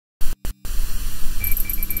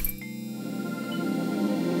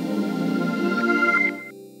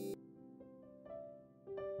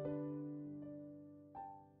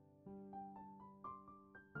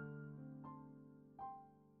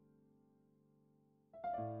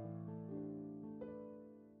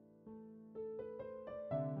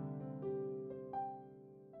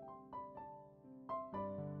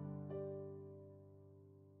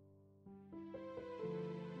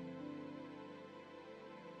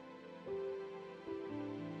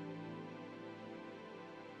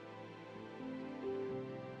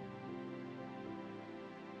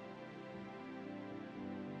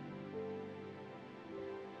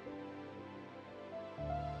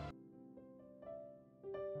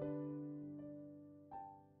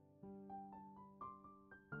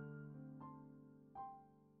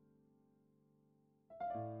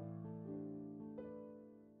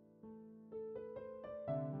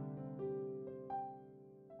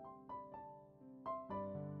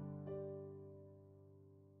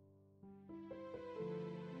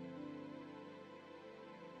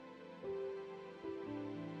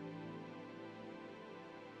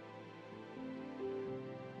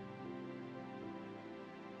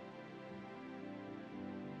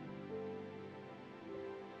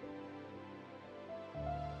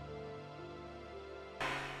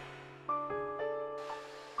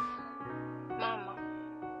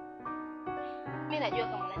najua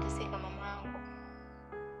kama unateseka mama yangu.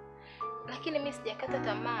 Lakini mimi sijakata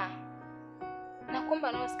tamaa.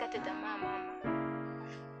 Nakuomba na usikate tamaa mama.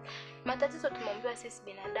 Matatizo tumeombewa sisi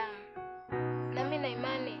binadamu. Na mimi na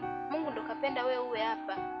imani Mungu ndo kapenda wewe uwe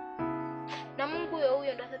hapa. Na Mungu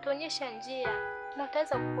huyo ndo atatuonyesha njia na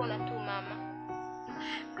utaweza kupona tu mama.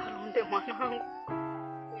 Kalonde mwanangu.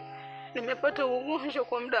 Nimepata ugonjwa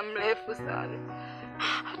kwa muda mrefu sana.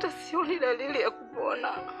 Hata sioni dalili ya kupona.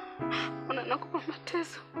 Nakupa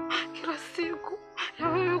mateso kila siku ya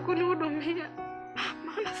wewe kunihudumia.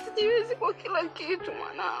 Maana sijiwezi kwa kila kitu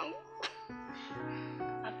mwanangu.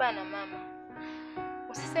 Hapana mama.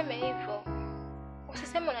 Usiseme hivyo.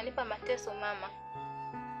 Usiseme unanipa mateso mama.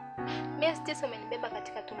 Miezi 9 umenibeba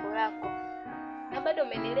katika tumbo lako. Na bado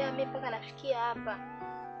umenilea mimi mpaka nafikia hapa.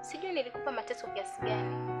 Sijui nilikupa mateso kiasi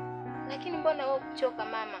gani. Lakini mbona wewe kuchoka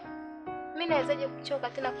mama? Mimi nawezaje kuchoka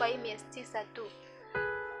tena kwa hii miezi 9 tu?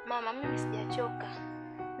 Mama, mimi sijachoka.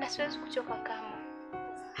 Na siwezi kuchoka kama.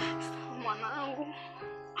 Sawa mwanangu.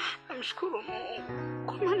 Namshukuru Mungu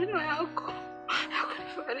kwa maneno yako ya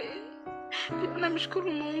kunifariji. Pia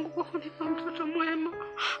namshukuru Mungu kwa kunipa mtoto mwema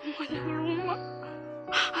mwenye huruma.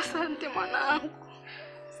 Asante mwanangu.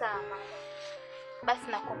 Sawa mama.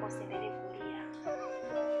 Basi nakuomba usiendelee kulia.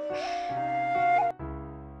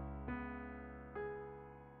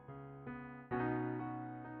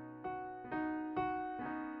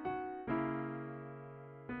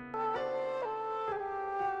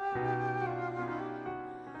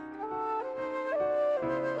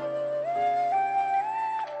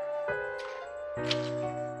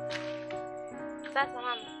 Sasa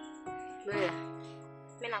mama.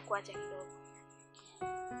 Mimi nakuacha kidogo.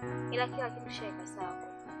 Ila kila kitu shaka sawa.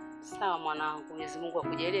 Sawa mwanangu, Mwenyezi Mungu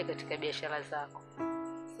akujalie katika biashara zako.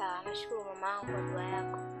 Sawa, nashukuru mama yangu kwa dua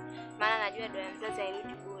yako. Maana najua dua ya mzazi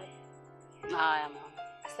hairudi bure. Haya mama.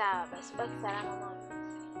 Sawa, basi baki salama mama.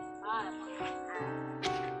 Haya mama.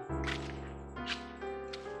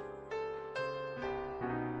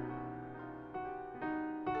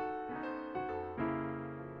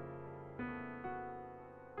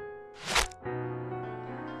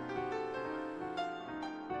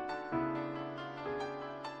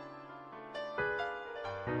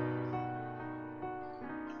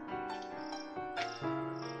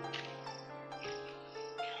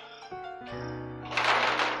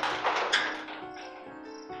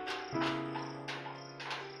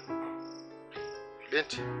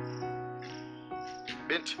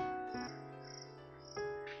 Binti.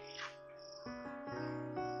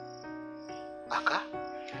 Aka?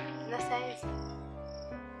 Na saizi.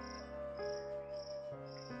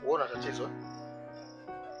 Uona tatizo?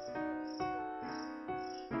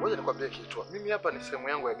 Ngoja nikwambie kitu. Mimi hapa ni sehemu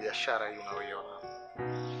yangu ya biashara hii unaoiona.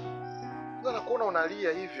 Sasa nakuona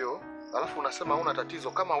unalia hivyo, alafu unasema huna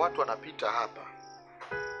tatizo kama watu wanapita hapa.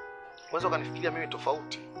 Unaweza kanifikiria mimi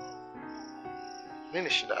tofauti. Nini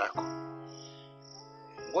shida yako?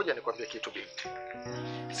 Ngoja nikwambie kitu binti.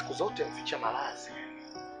 Siku zote mficha malazi.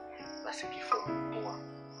 Basi kifo huwa.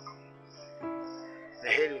 Ni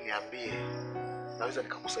heri uniambie. Naweza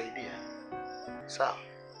nikakusaidia. Sawa?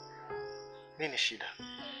 Nini shida?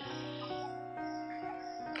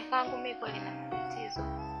 Kakaangu mimi kweli na matatizo.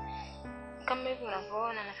 Kama hivi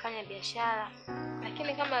unavyoona nafanya biashara.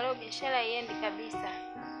 Lakini kama leo biashara haiendi kabisa.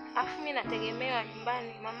 Afu mimi nategemewa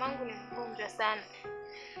nyumbani, mamangu ni mgonjwa sana.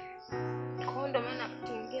 Kwa ndo maana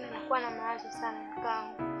kitu kingine nakuwa na mawazo sana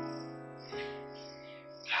kakaangu.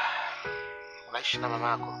 Unaishi na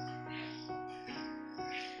mamako?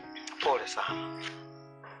 Pole sana.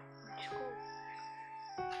 Nashukuru.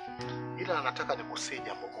 Ila nataka nikusie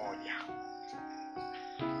jambo moja.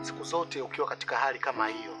 Siku zote ukiwa katika hali kama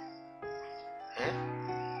hiyo,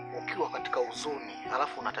 ukiwa katika huzuni,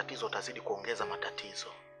 alafu una tatizo utazidi kuongeza matatizo.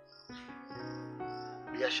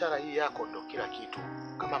 Biashara hii yako ndo kila kitu.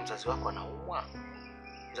 Kama mzazi wako anaumwa,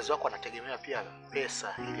 mzazi wako anategemea pia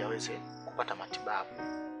pesa ili aweze kupata matibabu.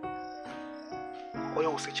 Kwa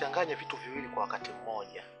hiyo usichanganye vitu viwili kwa wakati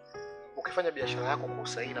mmoja. Ukifanya biashara yako kwa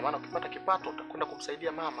usahihi, na maana ukipata kipato utakwenda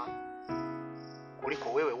kumsaidia mama,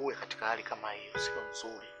 kuliko wewe uwe katika hali kama hiyo. Sio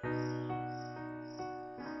nzuri.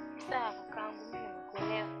 Sawa kakaangu, mimi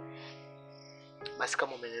nimekuelewa. Basi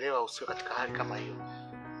kama umeelewa usiwe katika hali kama hiyo.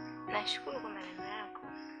 Nashukuru kwa maneno yako.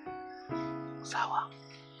 Sawa.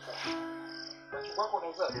 Nachukua kwa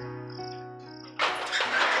nauzaji.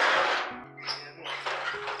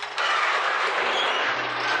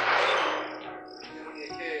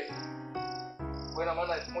 Kwa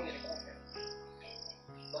maana 1000 nikupe.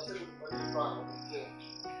 Basi tufanye mpango.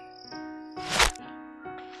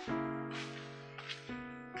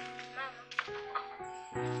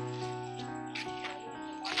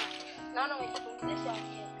 Naona Nitakufundisha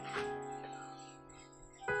mwenyewe.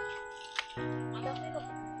 Ndio.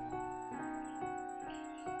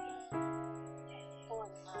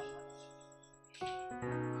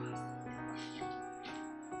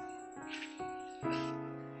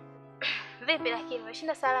 Vipi lakini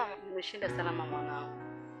umeshinda salama? Nimeshinda salama mwanangu.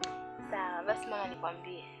 Sawa, basi mama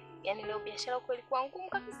nikwambie. Yaani leo biashara huko ilikuwa ngumu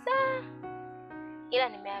kabisa. Ila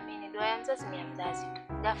nimeamini ndoa ya mzazi ni ya mzazi tu.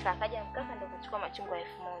 Ghafla akaja mkaka ndio kuchukua machungwa 1000.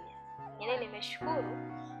 Yaani nimeshukuru.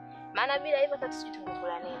 Maana bila hivyo hata sisi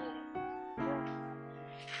tungekula nini?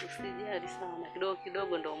 Usijali sana. Kidogo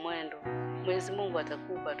kidogo ndio mwendo. Mwenyezi Mungu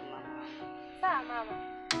atakupa tu mama. Sawa mama.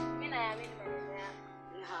 Mimi naamini maneno yako.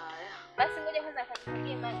 Haya. Basi ngoja kwanza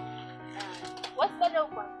akatupigie maji. What's bado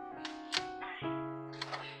huko?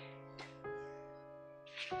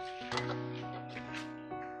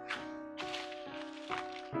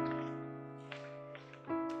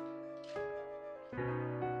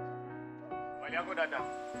 Hali yako dada?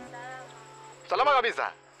 Salama. Salama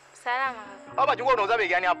kabisa. Salama. Hapa machungwa unauza bei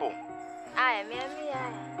gani hapo? Haya, 100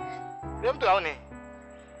 haya. Leo mtu aone.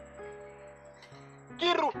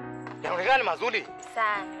 Kiru. Yanaonekana mazuri.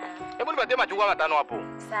 Sana. Hebu nipatie machungwa 5 hapo.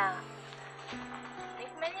 Sawa.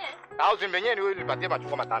 Nikumenye? Au simbenyeni wewe nipatie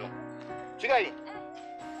machungwa 5. Shika hii.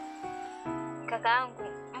 Kakaangu,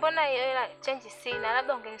 mbona hiyo hela change sina?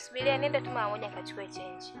 Labda ungenisubiria niende tu mara moja nikachukue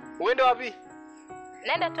change. Uende wapi?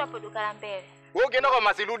 Naenda tu hapo duka la mbele. Wewe ukienda kwa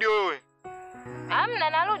Masirudi wewe. Hamna,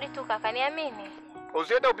 narudi tu kaka, niamini.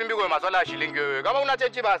 Usiende upimbi kwa masuala ya shilingi wewe. Kama una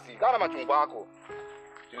change basi, kana machungwa yako.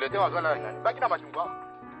 Niletee masuala ya nani? Baki na machungwa.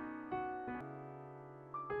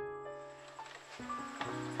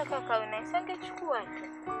 Sasa kaka, unaisange chukua tu.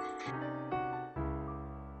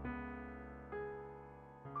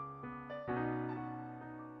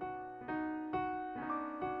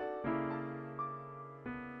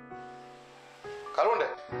 Kalunde.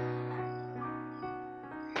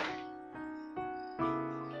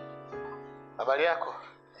 Habari yako?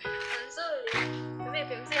 Nzuri.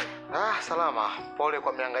 Vipi mzima? Salama. Pole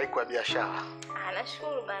kwa mihangaiko ya biashara.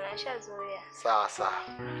 Nashukuru bana, nishazoea. Sawa sawa.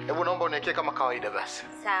 Hebu naomba uniwekee kama kawaida basi.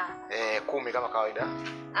 Sawa. 10 kama kawaida.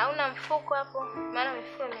 Hauna mfuko hapo? Maana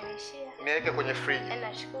mifuko imenishia. Niweke kwenye fridge.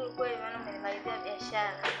 Nashukuru kweli maana umenimalizia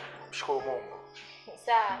biashara. Mshukuru Mungu.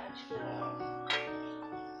 Sawa, nashukuru Mungu.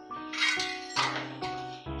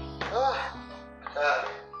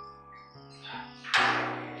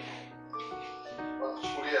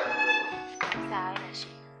 Sawa,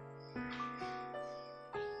 inashika.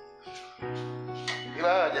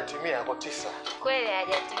 Ila hajatimia hapo 9. Kweli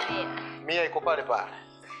hajatimia. 100 iko pale pale.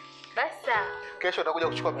 Basi sawa. Kesho utakuja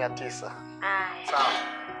kuchukua 900. Haya. Sawa.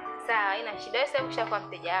 Sawa, ina shida. Wewe sasa ushakuwa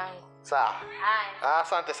mteja wangu. Sawa. Haya.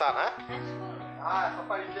 Asante sana Nashukuru. Haya,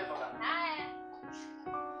 safari njema bana. Haya.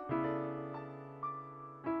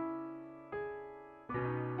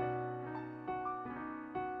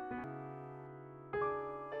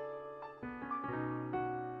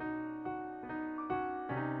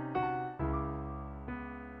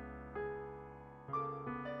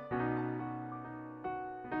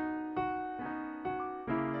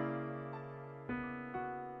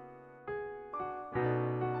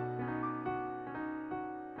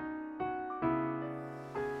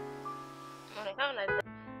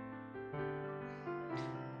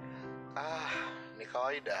 Ni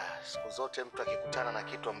kawaida siku zote mtu akikutana na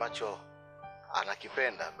kitu ambacho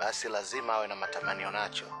anakipenda basi lazima awe na matamanio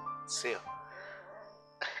nacho, sio?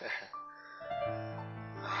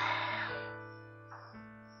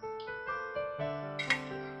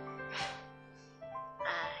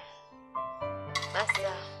 Basi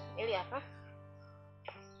ili hapa.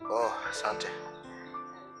 Asante.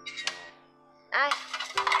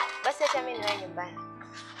 Basi acha mimi niwe nyumbani.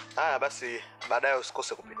 Basi baadaye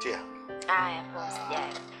usikose kupitia. Haya, poa,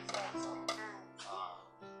 sijali.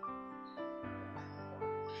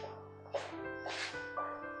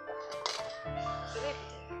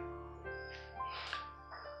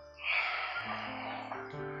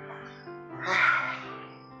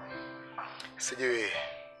 Sijui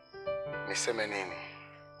niseme nini.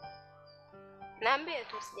 Naambia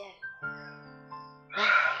tu sijali.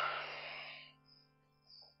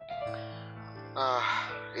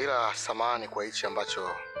 Ila samahani kwa hichi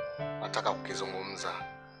ambacho nataka kukizungumza.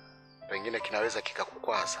 Pengine kinaweza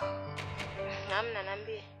kikakukwaza. Hamna,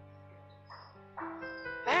 naambia.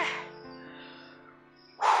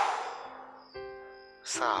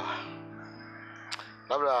 Sawa.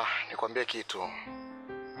 Labda nikwambie kitu.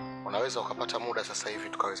 Unaweza ukapata muda sasa hivi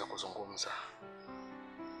tukaweza kuzungumza.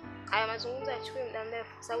 Haya mazungumzo yachukui muda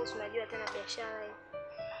mrefu kwa sababu tunajua tena biashara hii.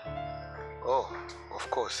 Of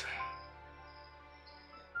course.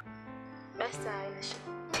 Basi haina shida.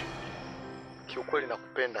 kiukweli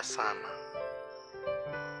nakupenda sana.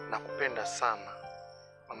 Nakupenda sana.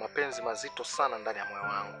 Na mapenzi mazito sana ndani ya moyo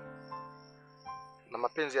wangu. Na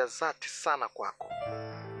mapenzi ya dhati sana kwako.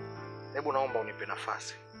 Hebu naomba unipe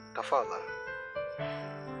nafasi. Tafadhali.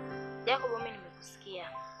 Jacob, mimi nimekusikia.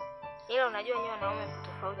 Ila unajua nyewe wanaume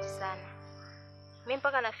tofauti sana. Mimi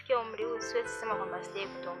mpaka nafikia umri huu siwezi sema kwamba sijai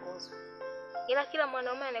kutongozwa. Ila kila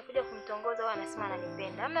mwanaume anayekuja kumtongoza wao anasema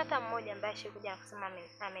ananipenda. Hamna hata mmoja ambaye ashikuja kusema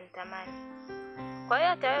amenitamani. Kwa hiyo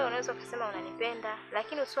hata wewe unaweza kusema unanipenda,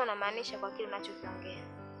 lakini usio unamaanisha kwa kile unachokiongea.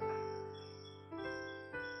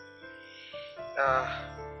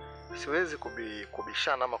 Siwezi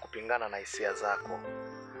kubishana ama kupingana na hisia zako.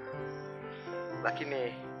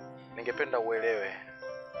 Lakini ningependa uelewe.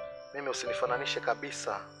 Mimi usinifananishe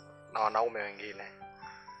kabisa na wanaume wengine.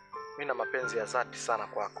 Mimi na mapenzi ya dhati sana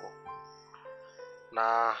kwako.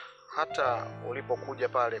 Na hata ulipokuja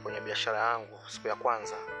pale kwenye biashara yangu siku ya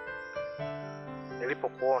kwanza,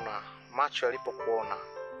 nilipokuona, macho yalipokuona,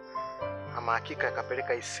 ama hakika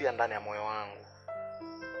yakapeleka hisia ndani ya moyo wangu.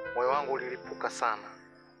 Moyo wangu ulilipuka sana.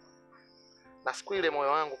 Na siku ile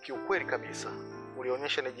moyo wangu kiukweli kabisa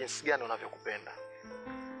ulionyesha ni jinsi gani unavyokupenda.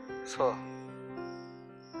 So,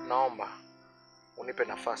 naomba unipe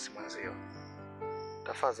nafasi mwenzio.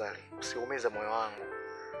 Tafadhali usiumize moyo wangu.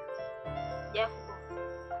 Jacob,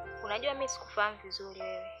 unajua mimi sikufahamu vizuri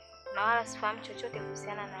wewe. Na wala sifahamu chochote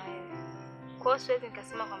kuhusiana na wewe. Kwa hiyo siwezi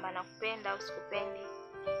nikasema kwamba nakupenda au sikupendi.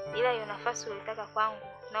 Ila hiyo nafasi ulitaka kwangu,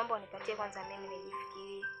 naomba unipatie kwanza mimi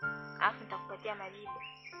nijifikirie. Alafu nitakupatia majibu.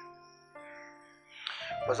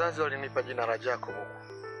 Wazazi walinipa jina la Jacob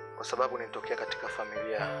kwa sababu nilitokea katika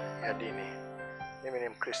familia ya dini. Mimi ni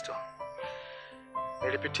Mkristo.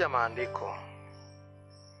 Nilipitia maandiko.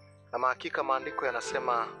 Na hakika maandiko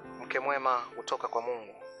yanasema mke mwema hutoka kwa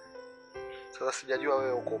Mungu. Sasa sijajua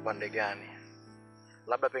wewe uko upande gani.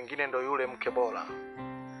 Labda pengine ndo yule mke bora.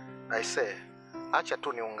 Aisee, acha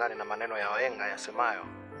tu niungane na maneno ya wahenga yasemayo,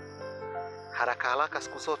 haraka haraka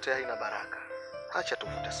siku zote haina baraka. Acha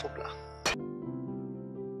tuvute subira.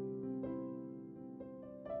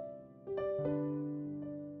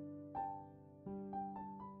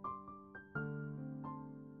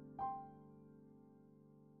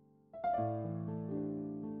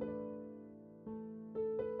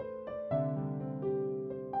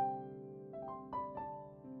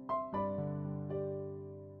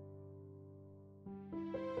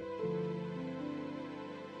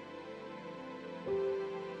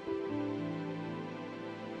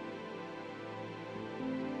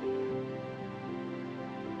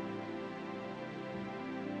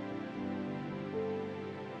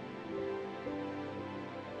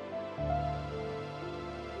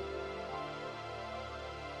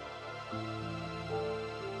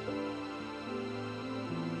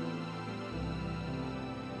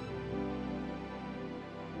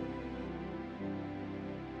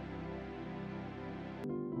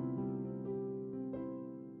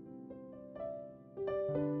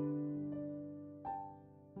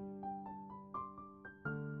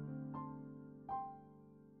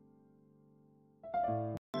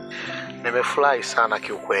 Nimefurahi sana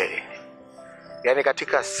kiukweli. Yaani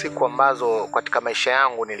katika siku ambazo katika maisha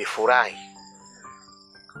yangu nilifurahi,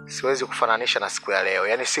 siwezi kufananisha na siku ya leo.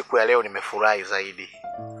 Yaani siku ya leo nimefurahi zaidi.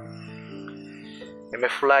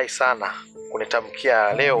 Nimefurahi sana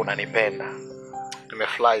kunitamkia leo unanipenda.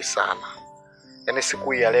 Nimefurahi sana. Yaani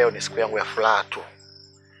siku hii ya leo ni siku yangu ya furaha tu.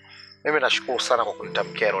 Mimi nashukuru sana kwa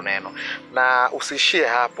kunitamkia hilo neno. Na usiishie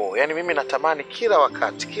hapo. Yaani mimi natamani kila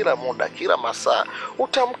wakati, kila muda, kila masaa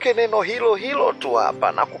utamke neno hilo hilo tu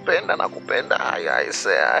hapa. Nakupenda, nakupenda.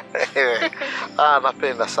 Aise.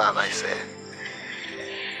 Napenda sana aise.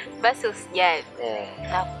 Basi usijali.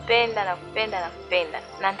 Nakupenda, nakupenda, nakupenda.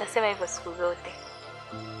 Na nitasema hivyo siku zote.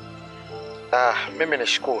 Mimi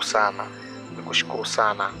nishukuru sana. Nikushukuru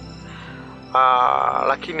sana.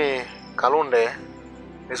 Lakini Kalunde,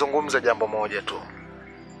 nizungumze jambo moja tu.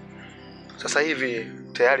 Sasa hivi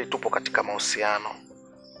tayari tupo katika mahusiano.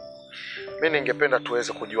 Mimi ningependa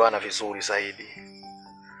tuweze kujuana vizuri zaidi.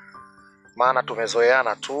 Maana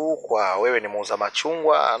tumezoeana tu kwa wewe ni muuza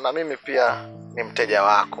machungwa na mimi pia ni mteja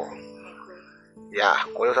wako.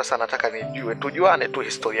 Kwa hiyo sasa nataka tujuane tu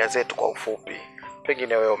historia zetu kwa ufupi.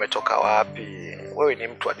 Pengine wewe umetoka wapi? Wewe ni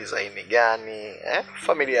mtu wa design gani?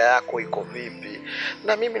 Familia yako iko vipi?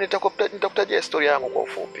 Na mimi nitakutajia historia yangu kwa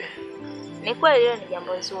ufupi. Ni kweli hilo ni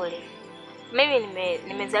jambo zuri. Mimi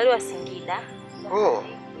nimezaliwa Singida.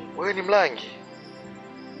 Wewe ni Mlangi?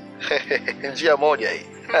 Njia moja hii.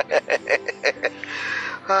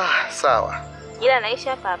 Sawa. Ila naishi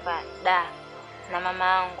hapa da na mama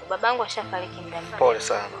yangu. Babangu ashafariki muda mrefu. Pole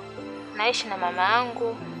sana. Naishi na mama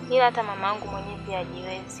yangu ila hata mamangu mwenyewe pia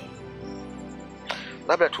hajiwezi.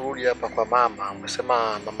 Labda turudi hapa kwa mama.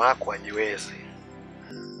 Umesema mama yako hajiwezi.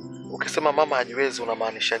 Ukisema mama hajiwezi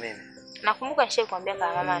unamaanisha nini? Nakumbuka nishakwambia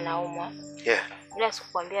kama mama anaumwa. Yeah. Ila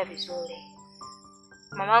sikukwambia vizuri.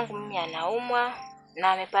 Mamangu mimi anaumwa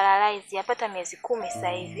na ameparalyze yapata miezi 10 sasa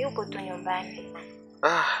hivi, yupo tu nyumbani.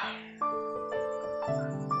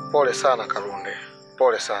 Pole sana Kalunde.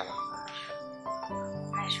 Pole sana.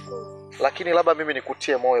 Nashukuru. Lakini labda mimi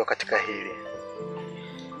nikutie moyo katika hili.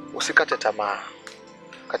 Usikate tamaa.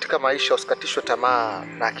 Katika maisha usikatishwe tamaa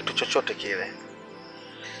na kitu chochote kile.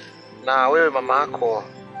 Na wewe mama yako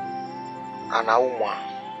anaumwa,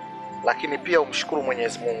 lakini pia umshukuru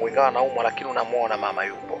Mwenyezi Mungu, ingawa anaumwa lakini unamuona mama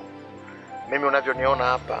yupo. Mimi unavyoniona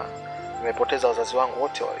hapa, nimepoteza wazazi wangu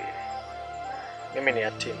wote wawili. Mimi ni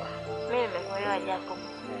yatima. Mimi nimekuelewa Jacob.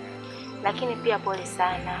 Lakini pia pole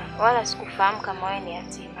sana. Wala sikufahamu kama wewe ni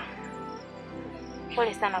yatima.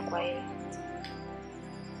 Pole sana kwa hiyo.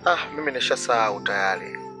 Mimi nishasahau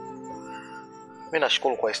tayari. Mimi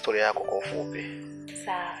nashukuru kwa historia yako kwa ufupi.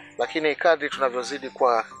 Sawa. Lakini kadri tunavyozidi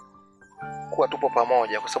kuwa tupo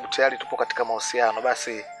pamoja, kwa sababu tayari tupo katika mahusiano,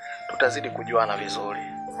 basi tutazidi kujuana vizuri.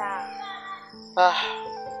 Sawa.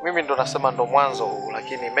 Mimi ndo nasema ndo mwanzo huu,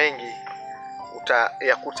 lakini mengi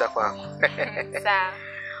utayakuta kwangu. Sawa.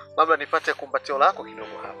 Labda nipate kumbatio lako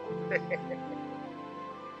kidogo hapo.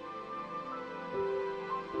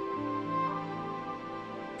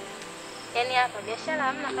 Yaani hapa biashara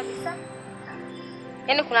hamna kabisa.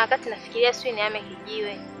 Yaani kuna wakati nafikiria sio ni ame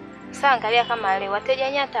kijiwe. Sasa angalia kama leo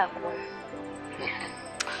wateja nyata hakuna.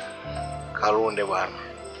 Kalunde bwana.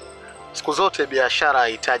 Siku zote biashara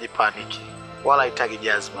haihitaji paniki wala haihitaji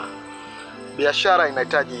jazba. Biashara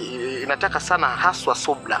inataka sana haswa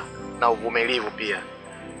subra na uvumilivu pia.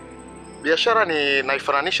 Biashara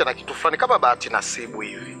naifananisha na kitu fulani kama bahati nasibu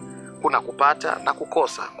hivi. Kuna kupata na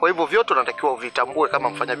kukosa. Kwa hivyo vyote unatakiwa uvitambue kama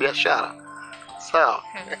mfanya biashara. Sawa?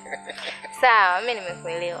 Sawa, mimi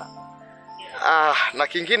nimekuelewa. Na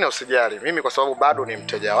kingine usijali. Mimi kwa sababu bado ni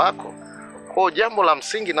mteja wako. Kwa jambo la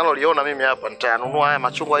msingi naloliona mimi hapa, nitayanunua haya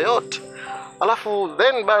machungwa yote. Alafu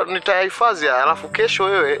then nitayahifadhi, alafu kesho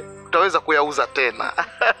wewe utaweza kuyauza tena.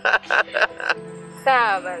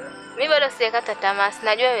 Sawa bwana. Mimi bado sijakata tamaa.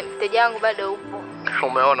 Najua mteja wangu bado upo.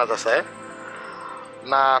 Umeona sasa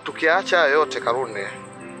Na tukiacha yote Kalunde,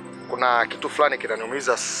 kuna kitu fulani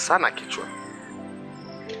kinaniumiza sana kichwa.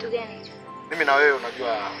 Kitu gani hicho? Mimi na wewe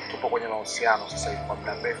unajua tupo kwenye mahusiano sasa hivi kwa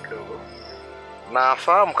muda mrefu kidogo.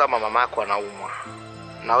 Nafahamu kama mamako anaumwa.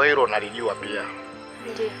 Na wewe hilo unalijua pia.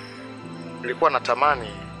 Ndiyo. Nilikuwa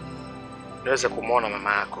natamani niweze kumuona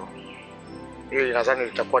mama yako. Hili nadhani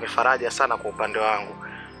litakuwa ni faraja sana kwa upande wangu.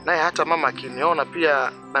 Naye hata mama akiniona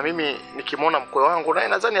pia na mimi nikimuona mkwe wangu, naye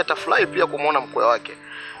nadhani atafurahi pia kumuona mkwe wake.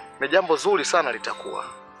 Ni jambo zuri sana litakuwa.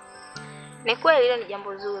 Ni kweli hilo ni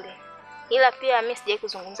jambo zuri. Ila pia mimi sijai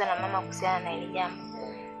kuzungumza na mama kuhusiana na hili jambo.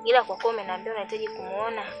 Ila kwa kuwa umeniambia unahitaji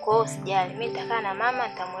kumuona, kwa hiyo usijali. Mimi nitakaa na mama,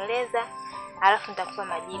 nitamueleza, alafu nitakupa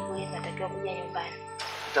majibu ili natakiwa kuja nyumbani.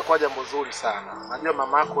 Itakuwa jambo zuri sana. Najua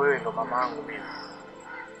mama yako wewe ndo mama yangu mimi.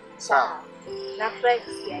 Sawa. Nafurahi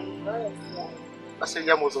kusikia hivyo. Basi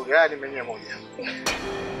jambo zuri, haya nimenye moja.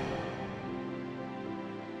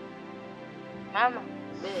 Mama,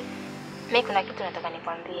 mimi kuna kitu nataka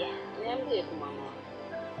nikwambie. Niambie tu mama.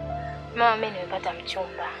 Mama, mimi nimepata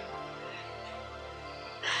mchumba.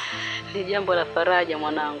 Ni jambo la faraja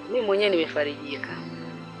mwanangu. Mimi mwenyewe nimefarijika.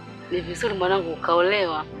 Ni vizuri mwanangu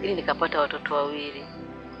ukaolewa ili nikapata watoto wawili.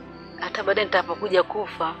 Hata baadaye nitapokuja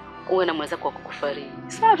kufa uwe na mwenzako wa kukufariji.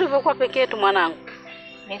 Sawa tulivyokuwa peke yetu mwanangu.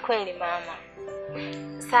 Ni kweli mama.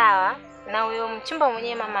 Sawa, na huyo mchumba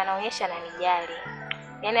mwenyewe mama anaonyesha ananijali.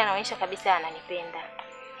 Yaani anaonyesha kabisa ananipenda.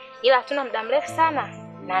 Ila hatuna muda mrefu sana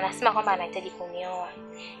na anasema kwamba anahitaji kunioa.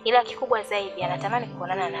 Ila kikubwa zaidi anatamani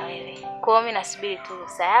kuonana na wewe. Kwa hiyo mimi nasubiri tu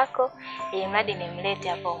ruhusa yako ili mradi nimlete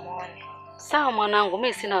hapa umuone. Sawa mwanangu,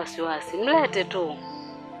 mimi sina wasiwasi. Mlete tu.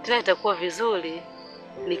 Tena itakuwa vizuri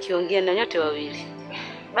nikiongea na nyote wawili.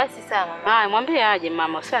 Basi sawa mama. Haya, mwambie aje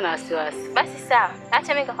mama, usiwe na wasiwasi. Basi sawa. Acha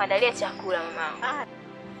mimi nikakuandalia chakula mama. Haya.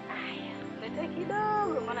 Leta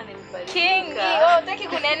kidogo maana nimefariki. Kingi, unataka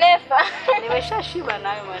kunenefa. Nimeshashiba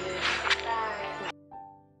nayo maneno.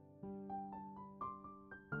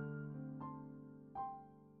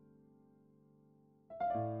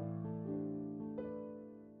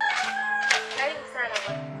 Karibu sana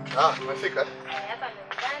bwana. Tumefika. Hapa ndo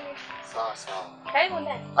ndani. Sawa sawa. Karibu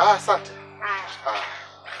ndani. Asante. Haya.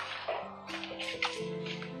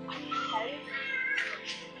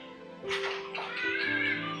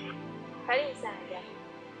 Karibu sana.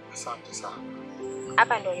 Asante sana.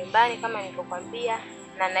 Hapa ndo nyumbani kama nilivyokuambia,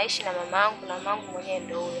 na naishi na mama yangu, na mama yangu mwenyewe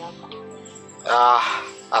ndio huyo hapa.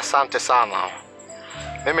 Asante sana.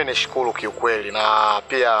 Mimi nishukuru kiukweli, na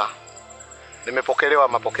pia nimepokelewa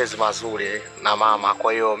mapokezi mazuri na mama,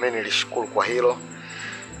 kwa hiyo mimi nilishukuru kwa hilo.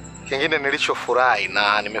 Kingine nilichofurahi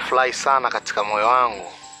na nimefurahi sana katika moyo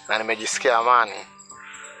wangu na nimejisikia amani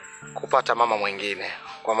kupata mama mwingine,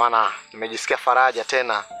 kwa maana nimejisikia faraja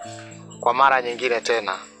tena kwa mara nyingine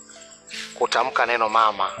tena kutamka neno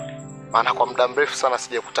mama, maana kwa muda mrefu sana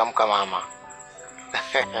sije kutamka mama.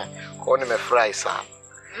 Kwa hiyo nimefurahi sana.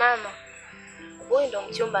 Mama, huyu ndo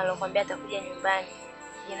mchumba aliyokuambia atakuja nyumbani.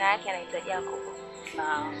 Jina lake anaitwa Jacob.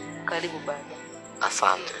 Sawa, karibu baba.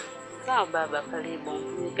 Asante. Sawa baba, karibu.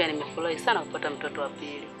 Mimi pia nimefurahi sana kupata mtoto wa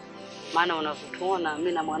pili. Maana unavyotuona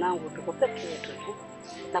mimi na mwanangu tuko peke yetu tu.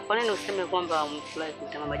 Na kwa nini useme kwamba umefurahi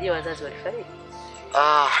kupata mama? Je, wazazi walifariki?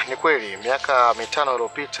 Ni kweli miaka 5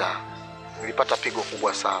 iliyopita nilipata pigo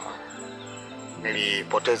kubwa sana.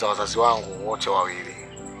 Nilipoteza wazazi wangu wote wawili.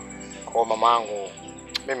 Kwa mama yangu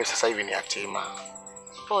mimi sasa hivi ni yatima.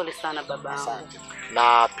 Pole sana baba. Asante.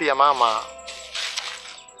 Na pia mama,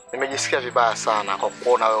 nimejisikia vibaya sana kwa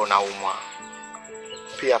kuona wewe unaumwa.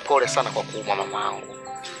 Pia pole sana kwa kuumwa mama yangu.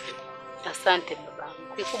 Asante baba.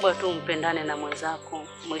 Kikubwa tu mpendane na mwenzako,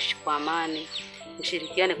 muishi kwa amani,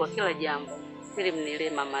 mshirikiane kwa kila jambo ili mnilee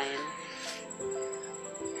mama yenu.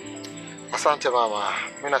 Asante mama.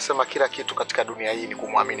 Mimi nasema kila kitu katika dunia hii ni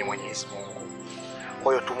kumwamini Mwenyezi Mungu.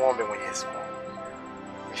 Kwa hiyo tumuombe Mwenyezi Mungu.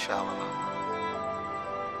 Inshallah.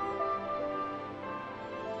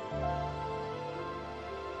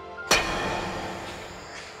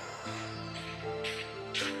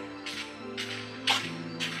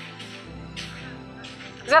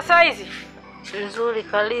 Za saizi nzuri,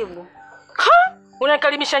 karibu.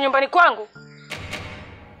 Unanikaribisha nyumbani kwangu?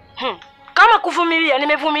 Kama kuvumilia,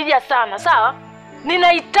 nimevumilia sana, sawa?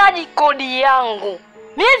 Ninahitaji kodi yangu.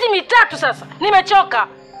 Miezi 3 sasa, nimechoka.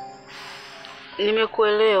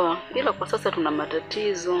 Nimekuelewa, ila kwa sasa tuna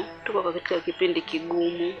matatizo. Tuko katika kipindi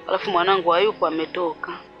kigumu. Alafu mwanangu hayupo,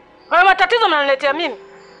 ametoka. Wewe matatizo mnaniletea mimi?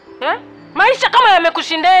 Maisha kama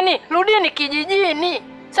yamekushindeni, rudini kijijini.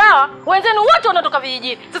 Sawa? Wenzenu wote wanatoka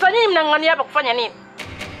vijijini. Sasa nyinyi mnang'ania hapa kufanya nini?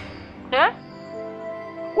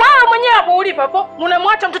 Wewe mwenyewe hapo ulipo hapo,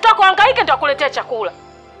 unamwacha mtoto wako hangaike ndio akuletea chakula.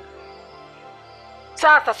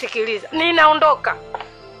 Sasa sikiliza, ninaondoka.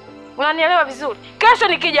 Unanielewa vizuri? Kesho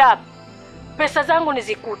nikija hapa, pesa zangu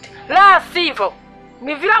nizikute. La sivyo,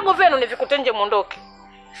 ni vilago vyenu nivikute nje muondoke.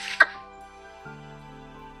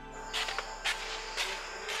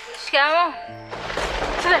 Shikamoo.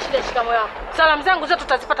 Sina shida shikamoo yako. Salamu zangu zote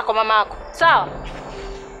utazipata kwa mama yako. Sawa?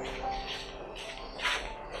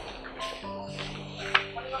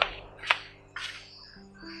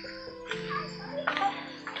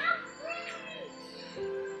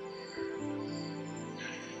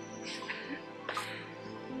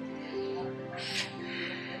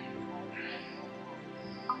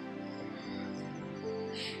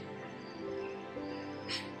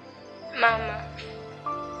 Mama,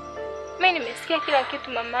 mimi nimesikia kila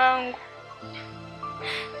kitu mamangu.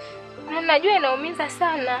 Na najua inaumiza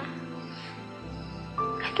sana.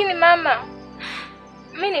 Lakini mama,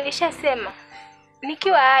 mimi nilishasema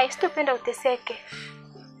nikiwa hai sitopenda uteseke.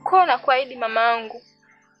 Kwa na kuahidi mamangu,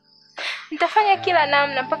 nitafanya kila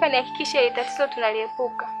namna mpaka nihakikishe ile tatizo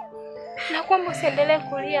tunaliepuka. Na kwamba usiendelee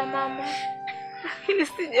kulia mama. Lakini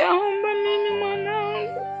sijaomba nini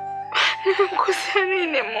mwanangu? Nimekosea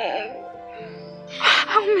nini Mungu?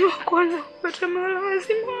 Au mimi wa kwanza kupata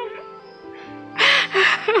malazi mama?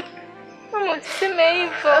 Mama usiseme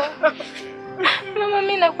hivyo. Mama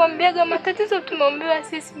mimi nakwambiaga matatizo tumeombewa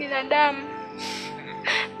sisi binadamu.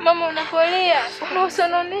 Mama unapolia,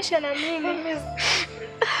 unaosononesha na mimi.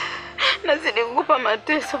 Nazidi kukupa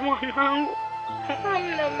mateso mwanangu.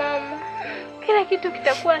 Hamna mama. Kila kitu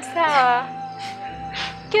kitakuwa sawa.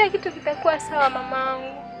 Kila kitu kitakuwa sawa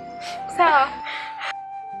mamangu. Sawa.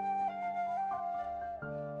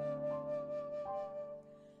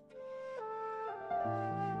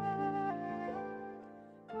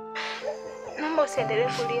 Naomba usiendelee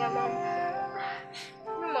kulia mama.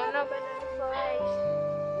 Mama naona bado niko hai.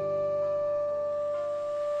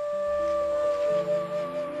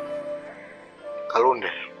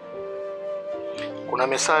 Kalunde, kuna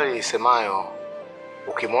methali isemayo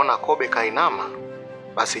ukimwona kobe kainama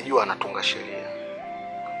basi jua anatunga sheria.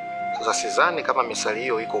 Sasa sidhani kama methali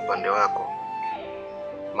hiyo iko upande wako,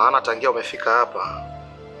 maana tangia umefika hapa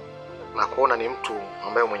na kuona ni mtu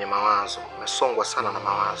ambaye mwenye mawazo, umesongwa sana na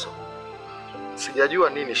mawazo. Sijajua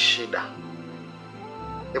nini shida.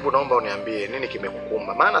 Hebu naomba uniambie nini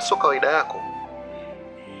kimekukumba, maana sio kawaida yako.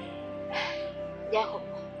 Jacob,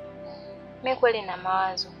 Mimi kweli na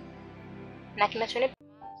mawazo. Na kinachonipa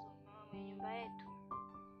mawazo mama mwenye nyumba yetu.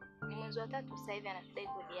 Ni mwezi wa 3 sasa hivi anadai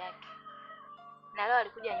kodi yake. Na leo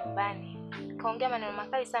alikuja nyumbani. Kaongea maneno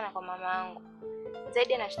makali sana kwa mama yangu.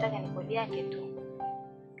 Zaidi anachotaka ni kodi yake tu.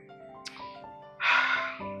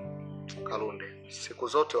 Kalunde, siku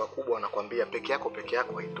zote wakubwa wanakuambia peke yako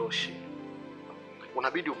haitoshi.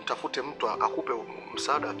 Unabidi umtafute mtu akupe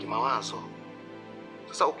msaada wa kimawazo.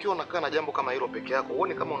 Sasa ukiwa unakaa na jambo kama hilo peke yako,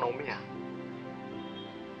 uone kama unaumia.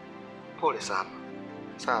 Pole sana.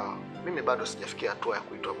 Sawa, mimi bado sijafikia hatua ya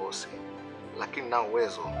kuitwa bosi. Lakini nao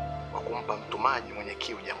uwezo wa kumpa mtu maji mwenye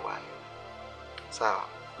kiu jangwani. Sawa?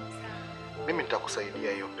 Mimi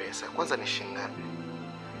nitakusaidia hiyo pesa. Kwanza ni shilingi ngapi?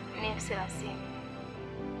 Ni 30.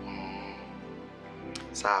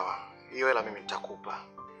 Sawa. Hiyo hela mimi nitakupa.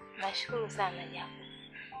 Nashukuru sana japo.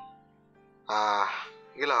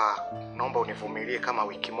 Ila naomba univumilie kama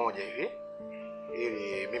wiki moja hivi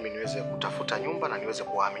ili mimi niweze kutafuta nyumba na niweze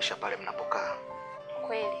kuhamisha pale mnapokaa.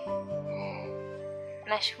 Kweli?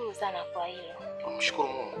 Nashukuru sana kwa hilo. Mshukuru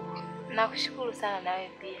Mungu. Nakushukuru sana na wewe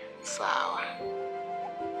pia. Sawa.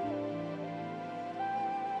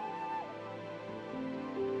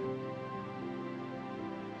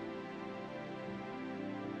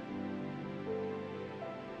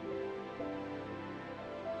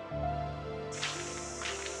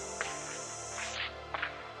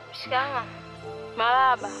 Shikama.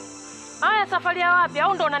 Marahaba. Haya, safari ya wapi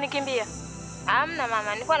au ndo unanikimbia? Hamna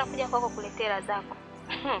mama, nilikuwa nakuja kwako kuletea hela zako.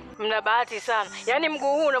 Mna bahati sana. Yaani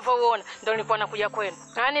mguu huu unavyoona ndio nilikuwa nakuja kwenu.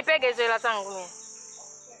 Na nipege hizo hela zangu mimi.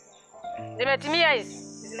 Zimetimia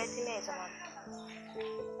hizi? Zimetimia hizo mama.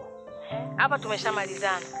 Hapa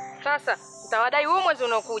tumeshamalizana. Sasa nitawadai huu mwezi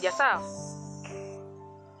unaokuja, sawa?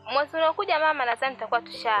 Mwezi unaokuja mama, nadhani tutakuwa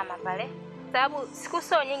tushama pale. Sababu siku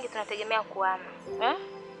sio nyingi tunategemea kuhama.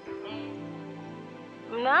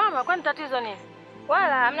 Mnahama kwani tatizo nini?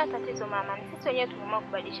 Wala hamna tatizo mama, ni sisi wenyewe tumeamua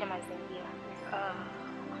kubadilisha mazingira.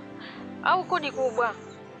 Au kodi kubwa?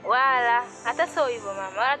 Wala hata sio hivyo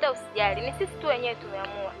mama, wala hata usijali, ni sisi tu wenyewe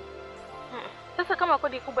tumeamua. Sasa kama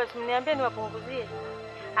kodi kubwa simniambie niwapunguzie.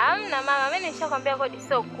 Hamna mama, mimi nishakwambia kodi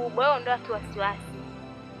sio kubwa, wewe ndio watu wasiwasi.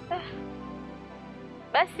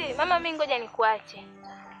 Basi mama, mimi ngoja nikuache.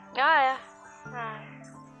 Haya.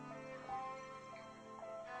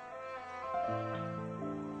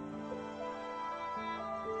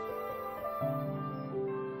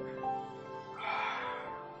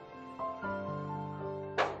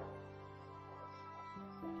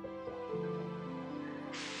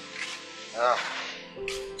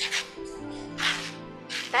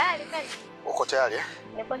 Tayari kwani? Uko tayari?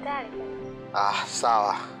 Niko tayari.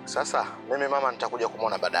 Sawa. Sasa mimi mama nitakuja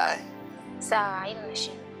kumuona baadaye. Sawa, haina na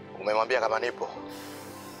shida. Umemwambia kama nipo?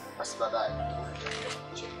 Basi baadaye.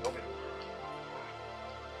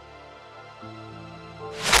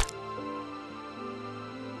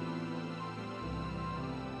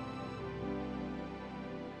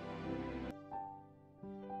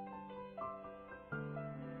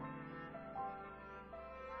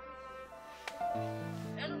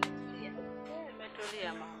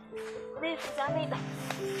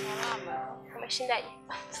 Umeshindaje?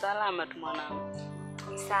 Salama tu mwanangu.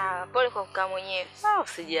 Sawa, pole kwa kukaa mwenyewe.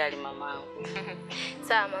 Usijali mamangu.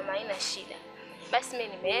 Sawa mama, haina shida. Basi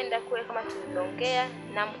mimi nimeenda kule kama tulivyoongea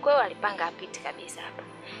na mkweo alipanga apite kabisa hapa.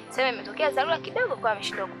 Sema imetokea dharura kidogo kwa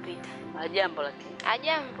ameshindwa kupita. Ajambo lakini.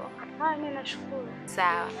 Ajambo. Mimi nashukuru.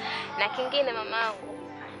 Sawa. Na kingine mamangu,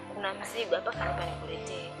 kuna mzigo hapa kanipa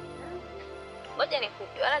nikuletee. Ngoja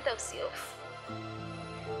nikupe, wala hata usiofu.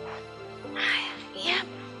 Haya, yep.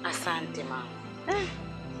 Asante mama.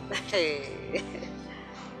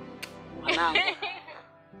 Mwanangu,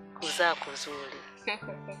 kuzaa kuzuri.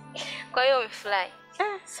 Kwa hiyo umefurahi?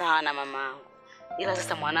 Sana mamangu. Ila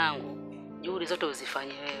sasa mwanangu, juhudi zote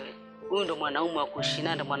uzifanye wewe. Huyu ndo mwanaume wa kuishi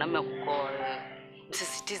naye, ndo mwanamume wa kukoa wewe.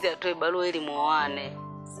 Msisitize atoe barua ili muoane.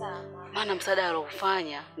 Sawa. Maana msaada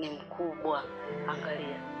alofanya ni mkubwa.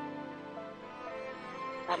 Angalia.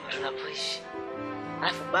 Hapa tunavyoishi.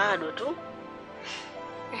 Alafu bado tu.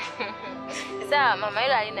 Sawa mama,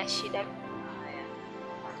 hilo halina shida.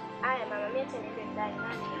 Haya mama, mimi acha niende ndani,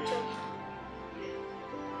 nani nichoke.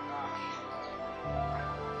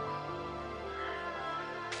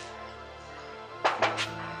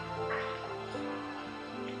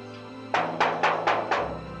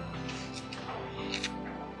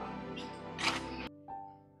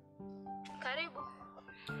 Karibu.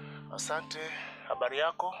 Asante. Habari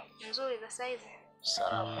yako? Nzuri za saizi.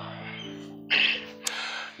 Salama.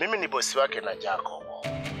 Mimi ni bosi wake na Jacob.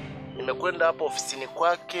 Nimekwenda hapo ofisini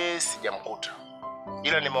kwake sijamkuta.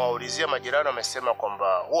 Ila nimewaulizia majirani, wamesema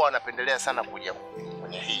kwamba huwa anapendelea sana kuja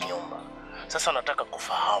kwenye hii nyumba. Sasa nataka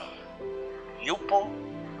kufahamu yupo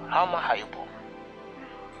ama hayupo.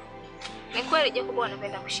 Ni kweli Jacob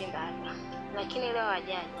anapenda kushinda hapa, lakini leo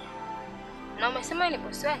hajaja. Na umesema ni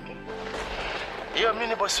bosi wake? Hiyo mimi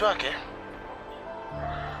ni bosi wake.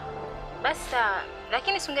 Basi,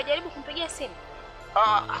 lakini si ungejaribu kumpigia simu?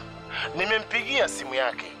 Nimempigia simu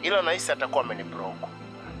yake, ila nahisi atakuwa ameniblock.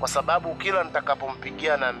 Kwa sababu kila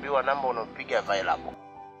nitakapompigia naambiwa namba unapiga available.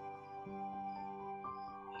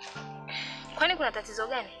 Kwani kuna tatizo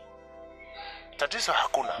gani? Tatizo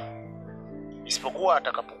hakuna. Isipokuwa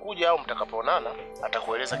atakapokuja au mtakapoonana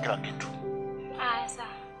atakueleza kila kitu. Sawa.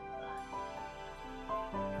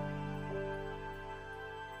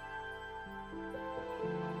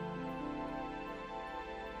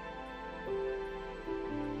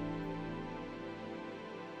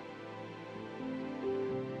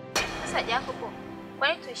 Sasa Jacob,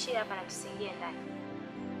 kwani tuishie hapa na tusiingie ndani?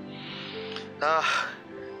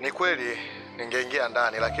 Ni kweli ningeingia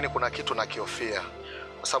ndani, lakini kuna kitu nakihofia.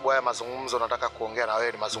 Kwa sababu haya mazungumzo nataka kuongea na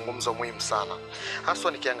wewe ni mazungumzo muhimu sana.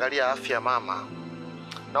 Haswa nikiangalia afya ya mama.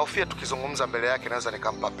 Nahofia tukizungumza mbele yake naweza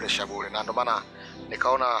nikampa pressure bure. Na ndio maana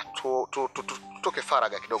nikaona tutoke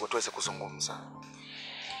faraga kidogo tuweze kuzungumza.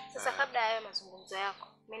 Sasa kabla ya hayo mazungumzo yako,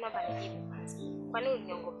 mimi naomba nijibu kwanza. Kwani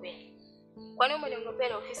uniongopea? Kwani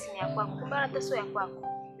umeniongopea ofisi ni ya kwako? Kumbe hata sio ya kwako.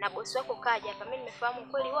 Na bosi wako kaja hapa, mimi nimefahamu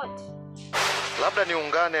kweli wote. Labda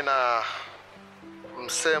niungane na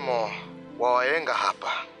msemo wa wahenga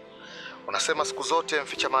hapa. Unasema siku zote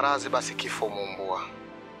mficha maradhi basi kifo muumbua.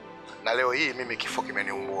 Na leo hii mimi kifo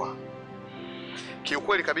kimeniumbua.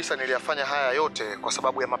 Kiukweli kabisa niliyafanya haya yote kwa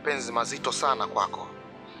sababu ya mapenzi mazito sana kwako.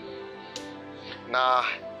 Na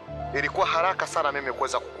ilikuwa haraka sana mimi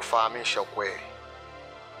kuweza kukufahamisha ukweli.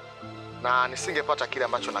 Na nisingepata kile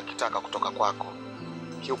ambacho nakitaka kutoka kwako.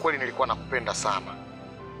 Kiukweli nilikuwa nakupenda sana.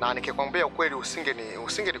 Na nikikwambia ukweli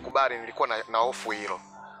usingenikubali, nilikuwa na hofu hilo.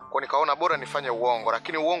 Kwa nikaona bora nifanye uongo,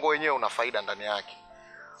 lakini uongo wenyewe una faida ndani yake.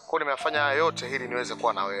 Kwa nimefanya haya yote ili niweze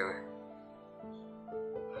kuwa na wewe.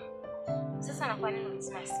 Sasa na kwa nini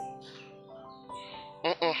unasema si?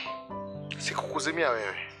 Sikukuzimia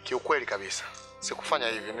wewe, kiukweli kabisa. Sikufanya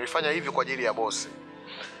hivi, nilifanya hivi kwa ajili ya bosi.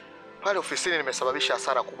 Pale ofisini nimesababisha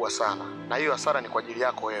hasara kubwa sana, na hiyo hasara ni kwa ajili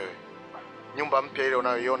yako wewe. Nyumba mpya ile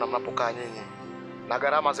unayoiona mnapokaa nyinyi, na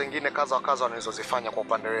gharama zingine kaza wa kaza wanazozifanya kwa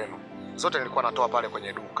upande wenu, zote nilikuwa natoa pale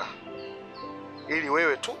kwenye duka. Ili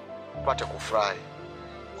wewe tu upate kufurahi.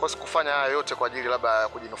 Kwa sikufanya haya yote kwa ajili labda ya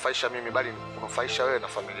kujinufaisha mimi, bali kunufaisha wewe na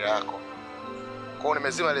familia yako. Kwa hiyo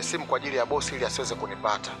nimezima ile simu kwa ajili ya bosi ili asiweze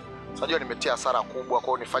kunipata. Unajua nimetia hasara kubwa, kwa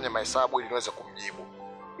hiyo nifanye mahesabu ili niweze kumjibu.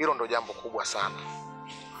 Hilo ndo jambo kubwa sana.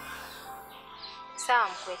 Sawa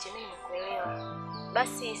mkweche, mimi nimekuelewa.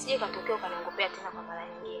 Basi sije katokea ukaniongopea tena kwa mara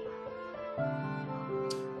nyingine.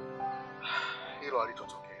 Hilo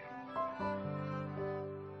halitotokea.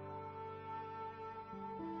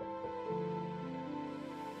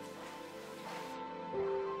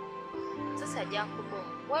 Sasa Jacob,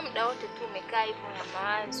 wewe muda wote tu umekaa hivyo na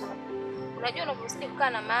mawazo. Unajua unapozidi kukaa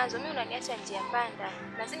na mawazo, mimi unaniacha njia panda.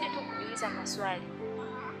 Nazidi tu kujiuliza maswali.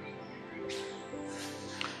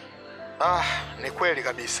 Ni kweli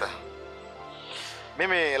kabisa.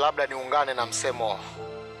 Mimi labda niungane na msemo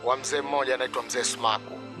wa mzee mmoja anaitwa mzee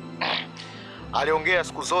Smaku. Aliongea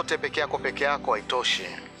siku zote peke yako haitoshi.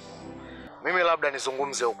 Mimi labda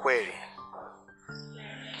nizungumze ukweli.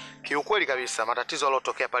 Kiukweli kabisa matatizo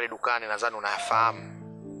yaliyotokea pale dukani nadhani unayafahamu.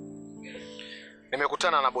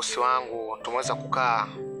 Nimekutana na bosi wangu, tumeweza kukaa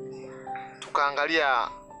tukaangalia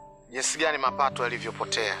jinsi gani mapato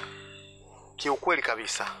yalivyopotea. Kiukweli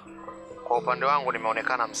kabisa kwa upande wangu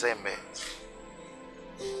nimeonekana mzembe.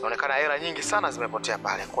 Inaonekana hela nyingi sana zimepotea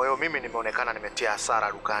pale. Kwa hiyo mimi nimeonekana nimetia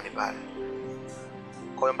hasara dukani pale.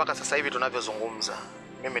 Kwa hiyo mpaka sasa hivi tunavyozungumza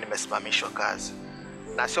mimi nimesimamishwa kazi.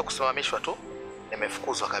 Na sio kusimamishwa tu,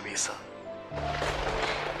 nimefukuzwa kabisa.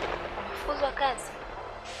 Umefukuzwa kazi?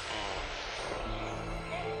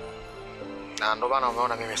 Na ndio maana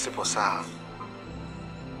umeona mimi sipo sawa.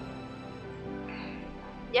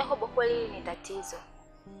 Jacob, kweli hili ni tatizo.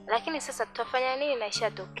 Lakini sasa tutafanya nini na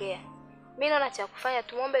ishatokea? Mimi naona cha kufanya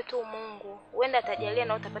tumuombe tu Mungu. Huenda atajalia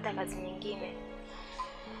na utapata kazi nyingine.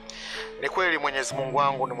 Ni kweli Mwenyezi Mungu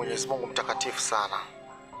wangu ni Mwenyezi Mungu mtakatifu sana.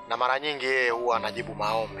 Na mara nyingi yeye huwa anajibu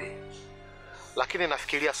maombi. Lakini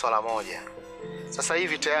nafikiria swala moja. Sasa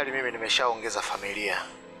hivi tayari mimi nimeshaongeza familia.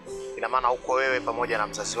 Ina maana uko wewe pamoja na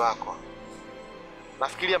mzazi wako.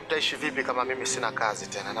 Nafikiria mtaishi vipi kama mimi sina kazi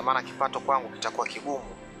tena? Ina maana kipato kwangu kitakuwa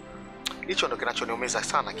kigumu. Hicho ndo kinachoniumiza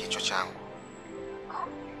sana kichwa changu.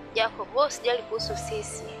 Jacob, wewe usijali kuhusu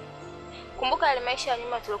sisi. Kumbuka yale maisha ya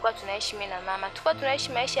nyuma tulikuwa tunaishi mimi na mama. Tulikuwa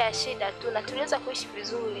tunaishi maisha ya shida tu na tuliweza kuishi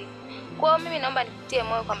vizuri. Kwa hiyo mimi naomba nikutie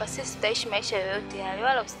moyo kwamba sisi tutaishi maisha yoyote yale,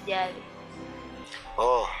 wala usijali.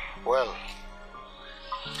 Oh, well.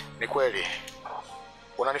 Ni kweli.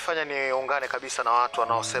 Unanifanya niungane kabisa na watu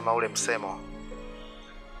wanaosema ule msemo.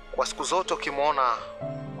 Kwa siku zote ukimwona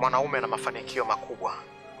mwanaume na mafanikio makubwa,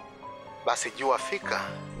 basi jua fika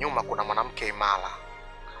nyuma kuna mwanamke imara.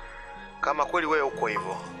 Kama kweli wewe uko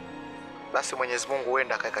hivyo, basi Mwenyezi Mungu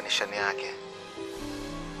huenda akaweka nishani yake.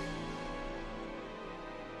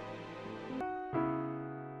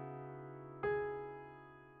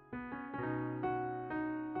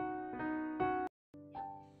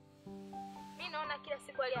 Kila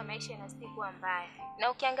siku hali ya maisha inazidi kuwa mbaya.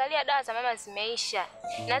 Na ukiangalia dawa za mama zimeisha.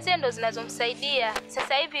 Na zile ndo zinazomsaidia.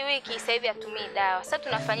 Sasa hivi wiki sasa hivi hatumii dawa. Sasa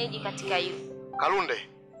tunafanyaje katika hiyo? Kalunde,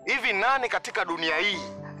 hivi nani katika dunia hii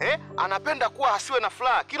anapenda kuwa asiwe na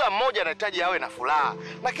furaha? Kila mmoja anahitaji awe na furaha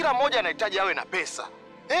na kila mmoja anahitaji awe na pesa.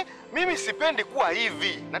 Mimi sipendi kuwa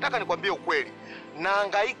hivi. Nataka nikwambie ukweli.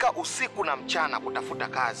 Nahangaika usiku na mchana kutafuta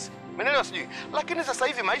kazi. Umeelewa sijui? Lakini sasa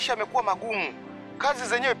hivi maisha yamekuwa magumu. Kazi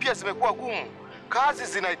zenyewe pia zimekuwa gumu. Kazi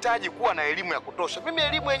zinahitaji kuwa na elimu ya kutosha. Mimi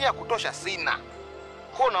elimu yenyewe ya kutosha sina.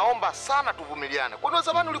 Kwa naomba sana tuvumiliane. Kwa nini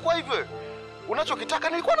zamani ulikuwa hivyo? Unachokitaka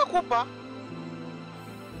nilikuwa nakupa.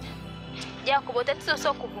 Jacob, tatizo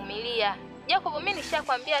sio kuvumilia. Jacob, mimi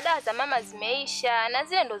nishakwambia dawa za mama zimeisha na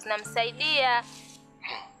zile ndo zinamsaidia.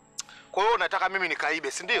 Kwa hiyo unataka mimi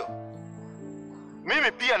nikaibe, si ndio?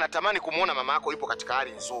 Mimi pia natamani kumuona mama yako yupo katika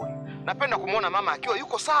hali nzuri. Napenda kumuona mama akiwa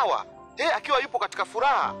yuko sawa. Akiwa yupo katika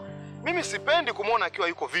furaha. Mimi sipendi kumuona akiwa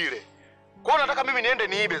yuko vile. Kwa hiyo nataka mimi niende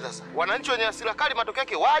niibe sasa. Wananchi wenye hasira kali matokeo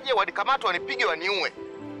yake waje wanikamate wanipige waniue.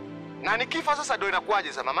 Na nikifa sasa ndio inakuaje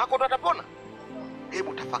sasa? Mama yako ndo atapona?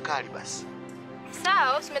 Hebu tafakari basi.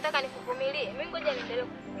 Sawa, usimetaka nikuvumilie. Mimi ngoja niendelee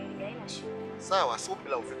kuvumilia, haina shida. Sawa, supi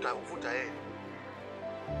la uvuta yeye.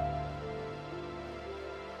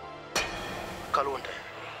 Kalunde.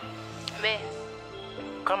 Be.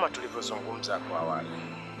 Kama tulivyozungumza hapo awali.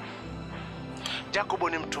 Jacob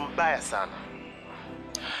ni mtu mbaya sana.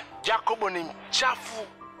 Jacob ni mchafu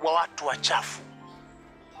wa watu wachafu.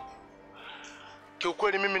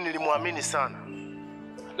 Kiukweli mimi nilimwamini sana.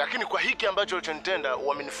 Lakini kwa hiki ambacho alichonitenda,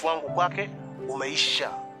 uaminifu wangu kwake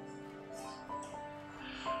umeisha.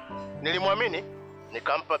 Nilimwamini,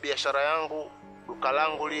 nikampa biashara yangu, duka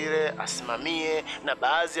langu lile asimamie na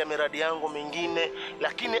baadhi ya miradi yangu mingine,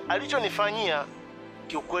 lakini alichonifanyia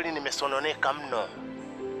kiukweli nimesononeka mno.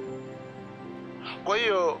 Kwa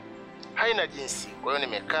hiyo haina jinsi. Kwa hiyo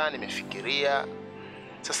nimekaa nimefikiria.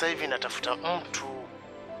 Sasa hivi natafuta mtu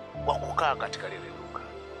wa kukaa katika lile duka.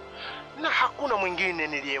 Na hakuna mwingine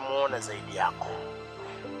niliyemuona zaidi yako.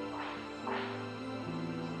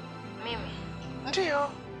 Mimi?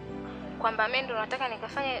 Ndiyo. Kwamba mimi ndo nataka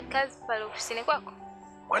nikafanye kazi pale ofisini kwako?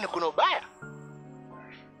 Kwani kuna ubaya?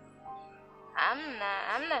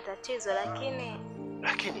 Hamna tatizo,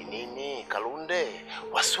 Lakini nini Kalunde?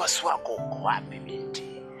 Wasiwasi wako uko wapi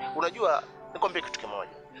binti? Unajua nikwambie kitu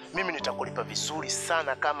kimoja. Mimi nitakulipa vizuri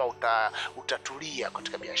sana kama utatulia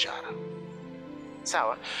katika biashara.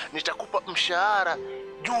 Sawa? Nitakupa mshahara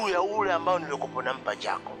juu ya ule ambao nilikopo nampa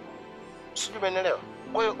Jacob. Sijui umeelewa?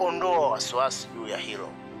 Kwa hiyo ondoa wasiwasi juu ya hilo.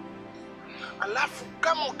 Alafu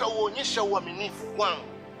kama utauonyesha uaminifu kwangu,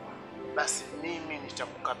 basi mimi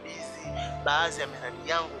nitakukabidhi baadhi ya miradi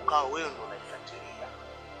yangu kwa wewe ndo unaifuatilia.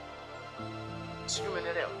 Sijui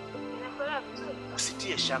umeelewa? Ninakuelewa vizuri.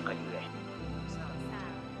 Usitie shaka juu ya hilo.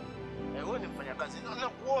 Sawa. Wewe ni mfanyakazi.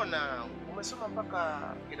 Nakuona umesoma mpaka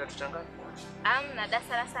kidato cha ngapi?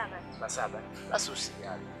 Darasa la 7. La 7. Basi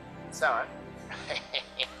usijali. Sawa?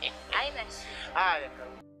 Haina shida. Haya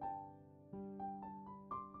karibu.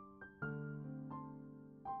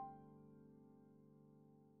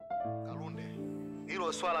 Kalunde,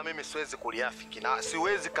 hilo swala mimi siwezi kuliafiki na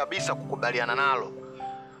siwezi kabisa kukubaliana nalo.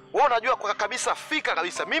 Wewe unajua kwa kabisa fika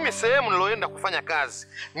kabisa mimi sehemu niloenda kufanya kazi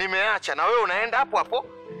nimeacha na wewe unaenda hapo hapo.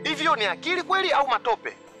 Hivyo ni akili kweli au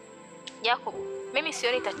matope? Jacob, mimi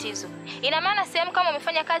sioni tatizo. Ina maana sehemu kama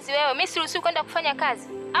umefanya kazi wewe, mimi siruhusiwi kwenda kufanya kazi?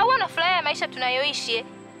 Au unafurahia maisha tunayoishi?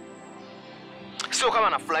 Sio kama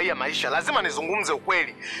nafurahia maisha, lazima nizungumze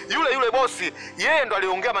ukweli. Yule bosi, yeye ndo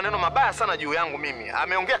aliongea maneno mabaya sana juu yangu mimi.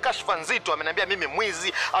 Ameongea kashfa nzito, ameniambia mimi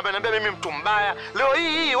mwizi, ameniambia mimi mtu mbaya. Leo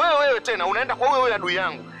hii wewe tena unaenda kwa wewe adui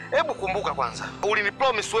yangu. Hebu kumbuka kwanza.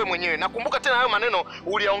 Ulinipromise wewe mwenyewe. Nakumbuka tena hayo maneno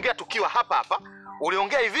uliyaongea tukiwa hapa.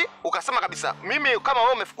 Uliongea hivi, ukasema kabisa, mimi kama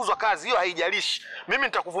wewe umefukuzwa kazi, hiyo haijalishi. Mimi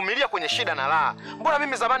nitakuvumilia kwenye shida na raha. Mbona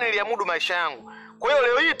mimi zamani niliamudu maisha yangu? Kwa hiyo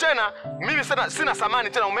leo hii tena mimi sina thamani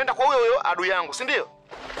tena, umeenda kwa huyo adui yangu, si ndio?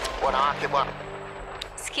 Wanawake bwana.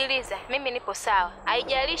 Sikiliza, mimi nipo sawa.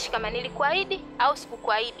 Haijalishi kama nilikuahidi au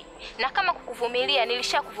sikukuahidi. Na kama kukuvumilia,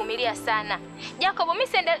 nilishakuvumilia sana. Jacob, mimi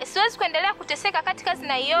siwezi kuendelea kuteseka kati kazi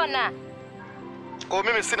naiona. Kwa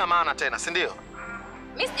mimi sina maana tena, si ndio?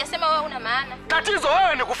 Mimi sijasema wewe una maana. Tatizo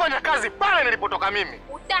wewe ni kufanya kazi pale nilipotoka mimi.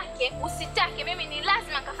 Utake, usitake, mimi ni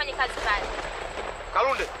lazima nikafanye kazi pale.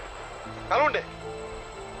 Kalunde. Kalunde.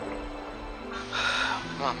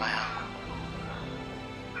 Mama yangu.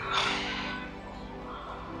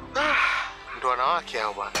 Ndo wanawake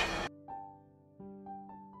hao bwana.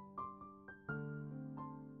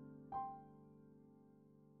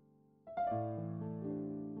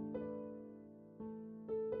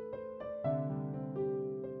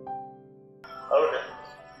 Kalunde.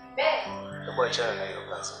 Kwa chana na hiyo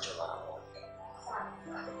kazi njema na Mungu.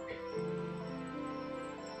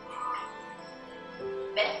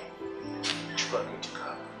 Chukua kiti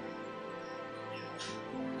kama.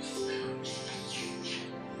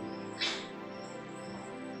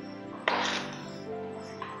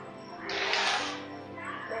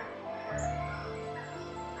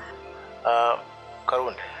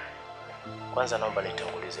 Kalunde. Kwanza naomba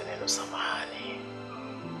nitangulize neno samahani.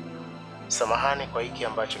 Samahani kwa hiki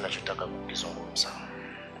ambacho ninachotaka kukizungumza.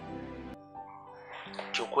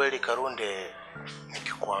 Kiukweli Kalunde,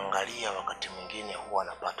 nikikuangalia wakati mwingine huwa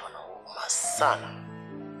napatwa na huruma sana.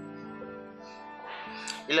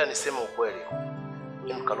 Ila niseme ukweli,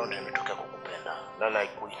 mimi Kalunde nimetokea kukupenda na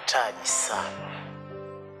nakuhitaji sana.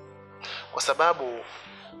 Kwa sababu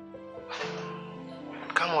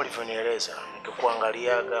kama ulivyonieleza,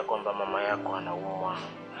 nikikuangaliaga kwamba mama yako anaumwa,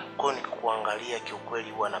 kwa nikikuangalia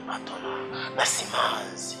kiukweli huwa napatwa na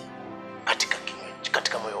simanzi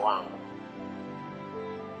katika moyo wangu.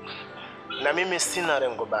 Na mimi sina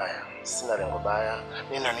lengo baya,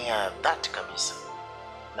 nina nia ya dhati kabisa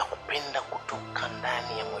na kupenda kutoka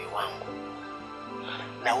ndani ya moyo wangu.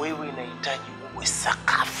 Na wewe inahitaji uwe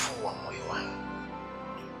sakafu wa moyo wangu.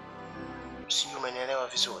 Sijui umenielewa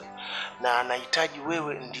vizuri. Na anahitaji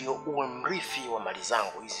wewe ndio uwe mrithi wa mali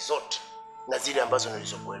zangu hizi zote na zile ambazo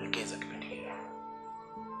nilizokuelekeza kipindi kile.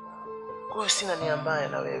 Kwa hiyo sina nia mbaya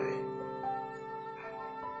na wewe.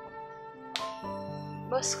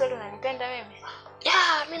 Boss, kweli unanipenda mimi?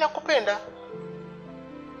 Ya, mimi nakupenda.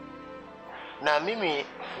 Na mimi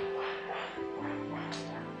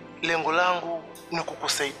lengo langu ni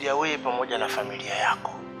kukusaidia wewe pamoja na familia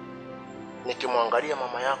yako. Nikimwangalia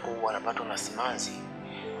mama yako huwa anapatwa na simanzi.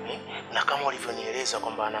 Na kama ulivyonieleza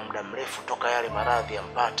kwamba ana muda mrefu toka yale maradhi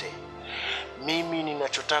yampate. Mimi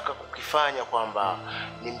ninachotaka kukifanya kwamba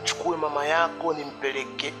nimchukue mama yako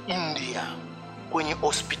nimpeleke India kwenye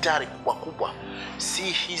hospitali kubwa. Si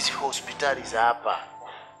hizi hospitali za hapa.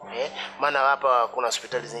 Maana hapa kuna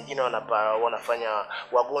hospitali zingine wanafanya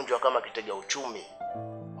wagonjwa kama kitega uchumi.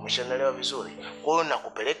 Umeshanielewa vizuri? Kwa hiyo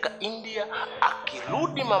nakupeleka India,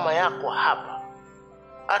 akirudi mama yako hapa,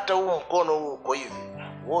 hata huu mkono huu uko hivi,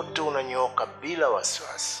 wote unanyooka bila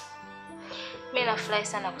wasiwasi. Mimi nafurahi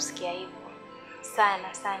sana kusikia hivyo. Sana.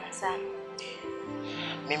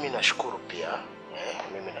 Mimi nashukuru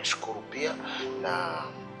pia na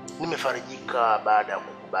nimefarijika baada ya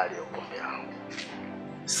kukubali ombi langu.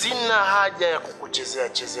 Sina haja ya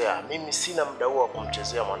kukuchezea. Mimi sina muda huo wa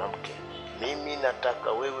kumchezea mwanamke. Mimi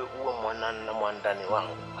nataka wewe uwe mwandani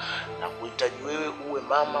wangu. Na kuhitaji wewe uwe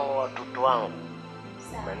mama wa watoto wangu.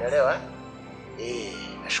 Umeelewa?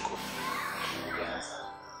 Nashukuru.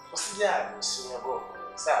 Usijali, usiniogope.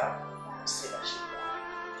 Sawa? Sina shida.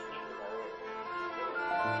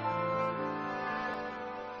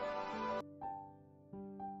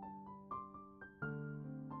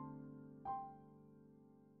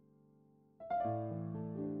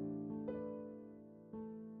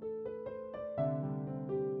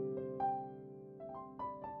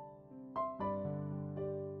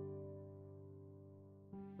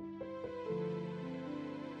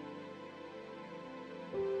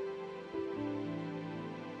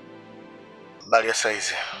 Bali ya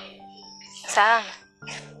saizi. Salama.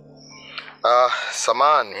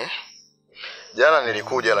 Samani. Jana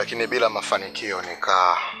nilikuja lakini bila mafanikio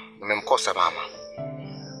nimemkosa mama.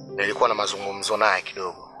 Nilikuwa na mazungumzo naye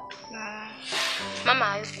kidogo. Mama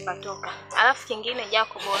hawezi kutoka. Alafu kingine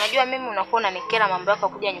Jacob, unajua mimi unakuwa unanikera mambo yako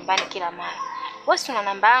kuja nyumbani kila mara. Wewe una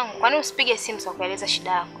namba yangu, kwani usipige simu za kueleza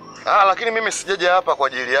shida yako? Lakini mimi sijaja hapa kwa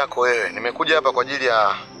ajili yako wewe. Nimekuja hapa kwa ajili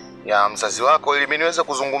ya mzazi wako ili mimi niweze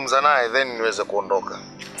kuzungumza naye then niweze kuondoka.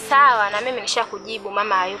 Sawa, na mimi nishakujibu,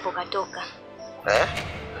 mama hayupo katoka.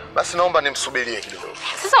 Basi naomba nimsubirie kidogo.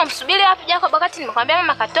 Sasa umsubiri hapo Jacob wakati nimekwambia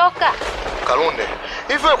mama katoka? Kalunde,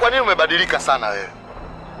 hivi wewe kwa nini umebadilika sana wewe?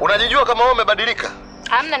 Unajijua kama wewe umebadilika?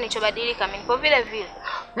 Hamna nilichobadilika, mimi nipo vile vile.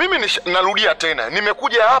 Mimi narudia tena,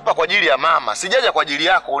 nimekuja hapa kwa ajili ya mama, sijaja kwa ajili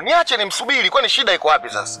yako. Niache nimsubiri, kwani shida iko wapi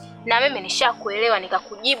sasa? Na mimi nishakuelewa,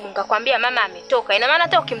 nikakujibu, nikakwambia mama ametoka. Ina maana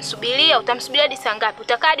hata ukimsubiria, utamsubiria hadi saa ngapi?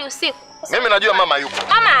 Utakaa hadi usiku? Mimi najua mama yupo.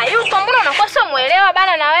 Mama hayupo, mbona unakuwa sio muelewa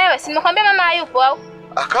bana na wewe? Si nimekwambia mama hayupo au?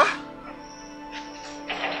 Aka?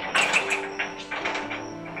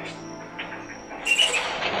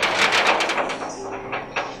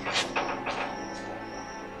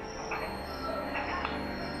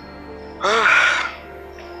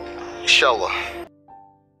 Inshallah.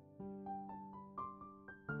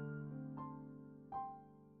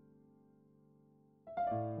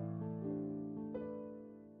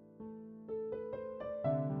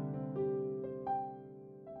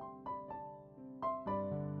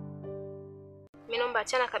 Mimi naomba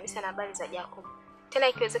achana kabisa na habari za Jacob. Tena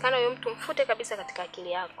ikiwezekana huyo mtu mfute kabisa katika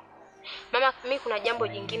akili yako. Mama, mimi kuna jambo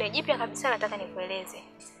jingine jipya kabisa nataka nikueleze.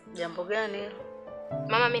 Jambo gani?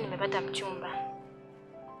 Mama, mimi nimepata mchumba.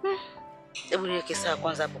 Hebu niweke sawa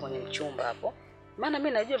kwanza hapo kwenye mchumba hapo. Maana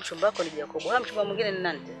mimi najua mchumba wako ni Jacob. Wala mchumba mwingine ni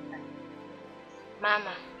nani?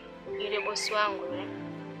 Mama, yule bosi wangu yule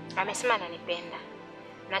amesema ananipenda.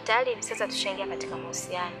 Na tayari hivi sasa tushaingia katika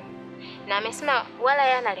mahusiano. Na amesema wala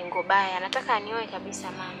yeye ana lengo baya, anataka anioe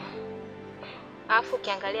kabisa mama. Alafu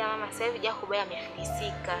ukiangalia mama, sasa hivi Jacob yeye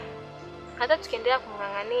amefilisika. Hata tukiendelea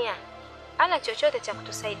kumng'ang'ania, hana chochote cha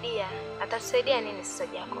kutusaidia. Atatusaidia nini sasa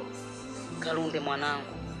Jacob? Kalunde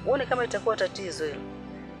mwanangu, uone kama itakuwa tatizo hilo.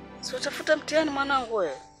 Si utafuta mtihani mwanangu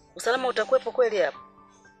wewe. Usalama utakuwepo kweli hapo?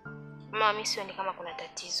 Mama, mimi sioni kama kuna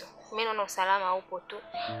tatizo. Mimi naona usalama upo tu.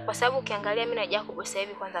 Kwa sababu ukiangalia mimi na Jacob sasa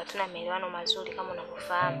hivi kwanza hatuna maelewano mazuri kama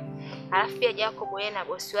unavyofahamu. Alafu pia Jacob yeye na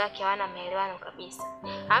bosi wake hawana maelewano kabisa.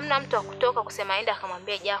 Hamna mtu wa kutoka kusema aenda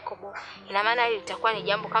akamwambia Jacob. Ina maana hili litakuwa ni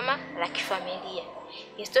jambo kama la kifamilia.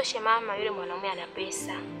 Isitoshe mama, yule mwanamume ana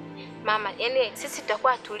pesa. Mama, yani sisi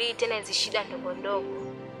tutakuwa tulii tena hizo shida ndogo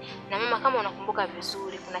ndogo. Na mama, kama unakumbuka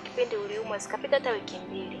vizuri, kuna kipindi uliumwa zikapita hata wiki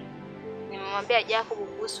 2. Nimemwambia Jacob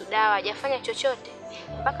kuhusu dawa, hajafanya chochote.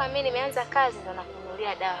 Mpaka mimi nimeanza kazi ndo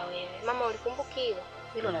nakununulia dawa wewe. Mama, ulikumbuki hilo?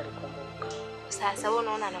 Hilo nalikumbuka. Sasa wewe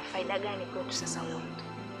unaona ana faida gani kwetu sasa huyo mtu?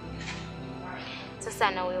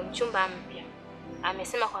 Sasa na huyo mchumba mpya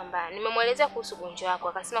amesema kwamba nimemwelezea kuhusu ugonjwa wako,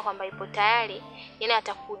 akasema kwamba ipo tayari, yani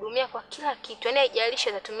atakuhudumia kwa kila kitu. Yani haijalishi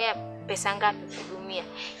atatumia pesa ngapi kuhudumia.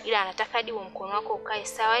 Ila anataka hadi uwe mkono wako ukae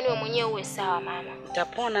sawa, yani wewe mwenyewe uwe sawa mama.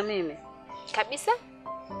 Utapona mimi? Kabisa?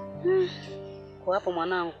 Kwa hapo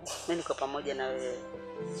mwanangu, mimi niko pamoja na wewe.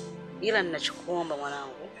 Ila ninachokuomba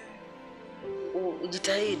mwanangu,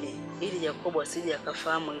 ujitahidi ili Jacob asije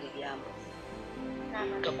akafahamu hili jambo.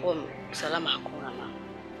 Utakuwa usalama hakuna mama.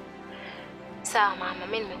 Sawa mama,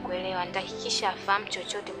 mimi nimekuelewa. Nitahakikisha afahamu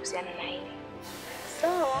chochote kuhusiana na hili.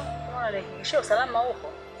 Sawa, unahakikisha usalama huko.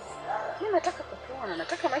 Mimi nataka kupona,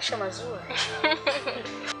 nataka maisha mazuri.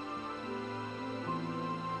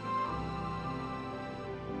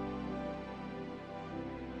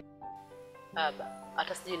 Baba,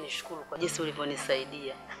 hata sijui nishukuru kwa jinsi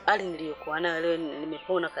ulivyonisaidia. Hali niliyokuwa nayo leo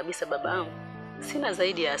nimepona kabisa babangu. Sina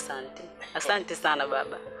zaidi ya asante. Asante sana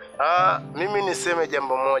baba. Mimi niseme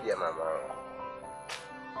jambo moja mamangu.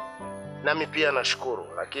 Nami pia nashukuru,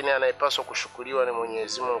 lakini anayepaswa kushukuriwa ni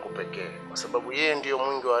Mwenyezi Mungu pekee, kwa sababu yeye ndiyo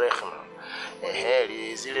mwingi wa rehema.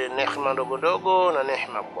 Zile nehema ndogo ndogo na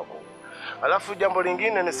nehema kubwa kubwa. Alafu jambo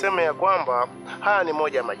lingine niseme ya kwamba haya ni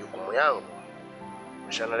moja ya majukumu yangu.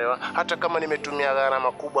 Mshanelewa, hata kama nimetumia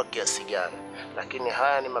gharama kubwa kiasi gani, lakini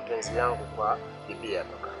haya ni mapenzi yangu kwa bibi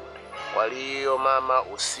yako. Kwa hiyo mama,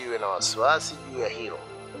 usiwe na wasiwasi juu ya hilo.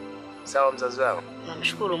 Sawa mzazi wangu?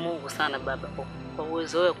 Namshukuru Mungu sana baba kwa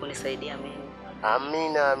uwezo wako kunisaidia mimi.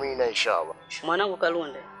 Amina, amina inshallah. Mwanangu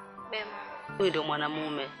Kalunde. Mema. Huyu ndio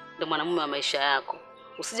mwanamume wa maisha yako.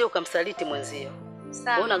 Usije ukamsaliti mwenzio.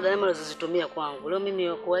 Sawa. Unaona gharama unazozitumia kwangu. Leo mimi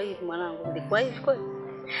nilikuwa hivi mwanangu, nilikuwa hivi kweli?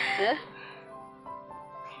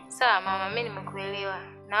 Sawa mama, mimi nimekuelewa.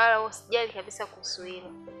 Na wala usijali kabisa kuhusu hilo.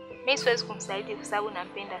 Mimi siwezi kumsaliti kwa sababu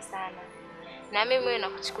nampenda sana. Na mimi wewe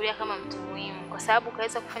nakuchukulia kama mtu muhimu kwa sababu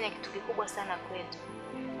kaweza kufanya kitu kikubwa sana kwetu.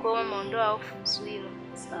 Kwa hiyo mama, ondoa hofu kuhusu hilo.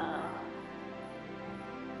 Sawa.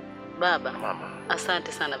 Baba, Mama,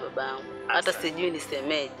 asante sana babangu. Hata sijui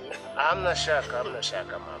nisemeje. hamna shaka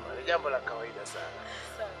mama. Ni jambo la kawaida sana.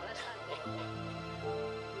 Sawa, asante.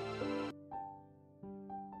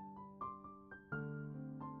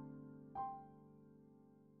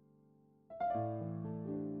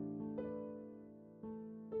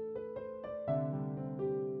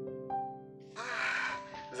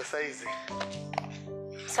 Sasa hizi.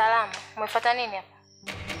 Salama. Umefuata nini hapa?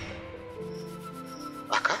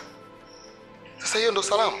 Aka? Sasa hiyo ndo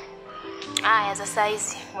salamu? Aya, sasa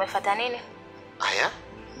hizi. Umefuata nini? Aya?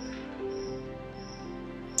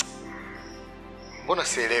 Mbona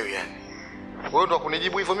sielewi yani? Wewe ndo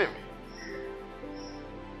kunijibu hivyo mimi?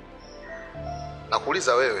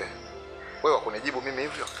 Nakuuliza wewe. Wewe wakunijibu mimi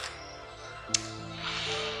hivyo?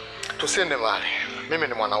 Tusiende mbali. Mimi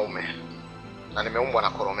ni mwanaume na nimeumbwa na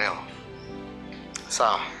koromeo.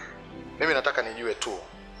 Sawa. Mimi nataka nijue tu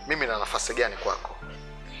mimi na nafasi gani kwako.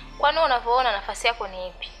 Kwani unavyoona nafasi yako ni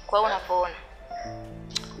ipi? Kwa hiyo unavyoona.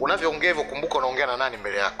 Unavyoongea hivyo kumbuka unaongea na nani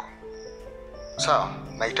mbele yako. Sawa,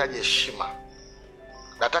 nahitaji heshima.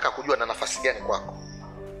 Nataka kujua na nafasi gani kwako.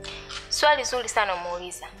 Swali zuri sana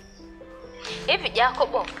umeuliza. Hivi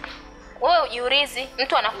Jacobo, wewe ujiulizi,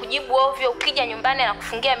 mtu anakujibu ovyo, ukija nyumbani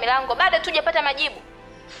anakufungia milango, bado tu hujapata majibu.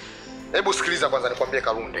 Hebu sikiliza kwanza nikwambie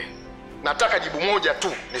Kalunde. Nataka jibu moja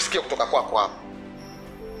tu nisikie kutoka kwako hapa.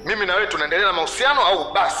 Mimi na wewe tunaendelea na mahusiano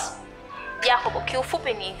au basi? Jacobo,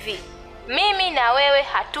 kiufupi ni hivi. Mimi na wewe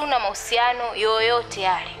hatuna mahusiano yoyote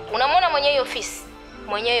yale. Unamwona mwenye hiyo ofisi?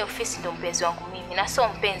 Mwenye hiyo ofisi ndo mpenzi wangu mimi, na sio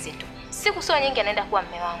mpenzi tu. Siku sio nyingi anaenda kuwa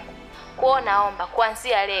mume wangu. Kwa naomba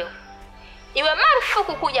kuanzia leo iwe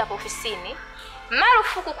marufuku kuja hapo ofisini,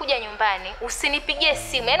 marufuku kuja nyumbani, usinipigie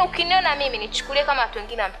simu. Yaani ukiniona mimi nichukulie kama watu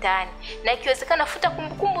wengine wa mtaani. Na ikiwezekana futa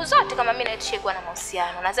kumbukumbu zote kama mimi na wewe tushaikuwa na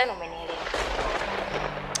mahusiano. Nadhani umenielewa.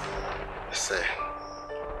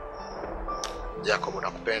 Jacob,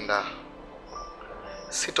 nakupenda.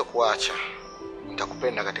 Sitokuacha.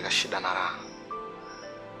 Nitakupenda katika shida na raha.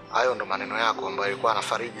 Hayo ndo maneno yako ambayo yalikuwa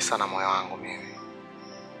yanafariji sana moyo wangu mimi.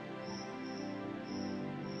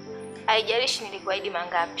 Haijalishi nilikuahidi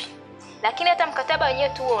mangapi. Lakini hata mkataba wenyewe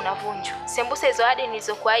tu huo unavunjwa. Sembuse hizo ahadi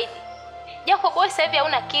nilizokuahidi. Jacob, wewe sasa hivi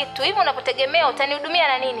hauna kitu. Hivi unapotegemea utanihudumia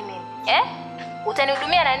na nini mimi?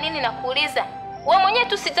 Utanihudumia na nini na kuuliza? Wewe mwenyewe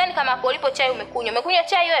tu sidhani kama hapo ulipo chai umekunywa. Umekunywa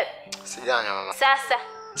chai wewe? Sijanywa mama. Sasa,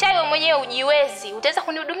 chai wewe mwenyewe ujiwezi. Utaweza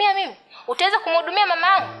kunihudumia mimi? Utaweza kumhudumia mama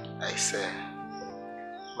yangu? Aise.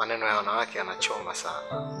 Maneno ya wanawake yanachoma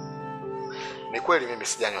sana. Ni kweli mimi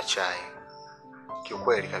sijanywa chai.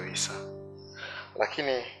 Kiukweli kabisa.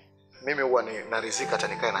 Lakini mimi huwa naridhika hata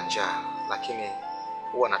nikae na njaa, lakini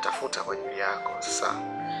huwa natafuta kwa ajili yako. Sasa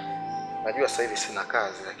najua sasa hivi sina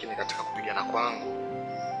kazi, lakini katika kupigana kwangu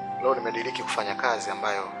leo nimediriki kufanya kazi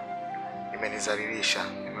ambayo imenizalilisha.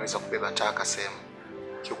 Nimeweza kubeba taka sehemu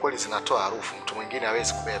kiukweli zinatoa harufu mtu mwingine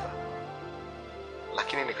hawezi kubeba.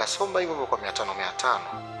 Lakini nikasomba hivyo kwa 500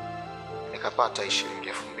 nikapata shilingi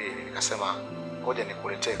 2000. Nikasema ngoja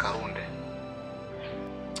nikuletee Kalunde.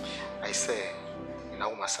 I say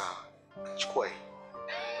inauma sana. Chukua hii.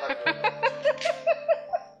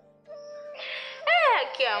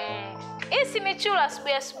 Kia Mungu. Hii si mechula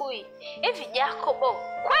asubuhi. Hivi Jacobo,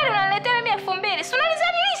 kwani unaniletea mimi 2000? Si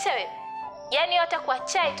unanizalilisha wewe? Yaani hata kwa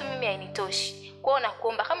chai tu mimi hainitoshi. Kwa hiyo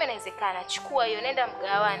nakuomba kama inawezekana chukua hiyo, nenda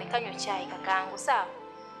mgawani kanywe chai kakaangu, sawa?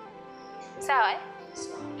 Sawa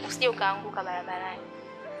Usije ukaanguka barabarani.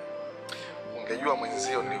 Ungejua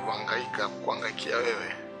mwenzio nilivyohangaika kuhangaikia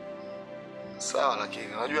wewe. Sawa,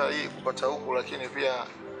 lakini unajua hii kupata huku lakini pia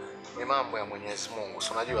ni mambo ya Mwenyezi Mungu.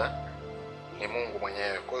 Si unajua ni Mungu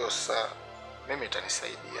mwenyewe. Kwa hiyo sasa mimi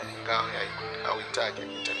itanisaidia ingawa hauhitaji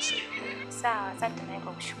itanisaidia. Sawa, asante na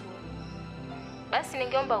kwa kushukuru. Basi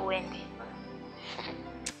ningeomba uende.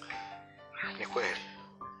 Ni kweli.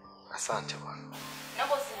 Asante bwana.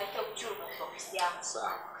 Naomba usilete uchuru kwa ofisi yangu.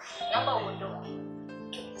 Sawa. Naomba uondoke.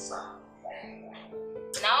 Sawa.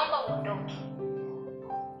 Naomba uondoke.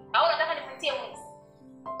 Au unataka nipatie mwizi?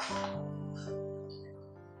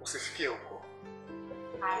 Usifikie huko.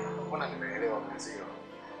 Haya. Mbona nimeelewa mwenzio?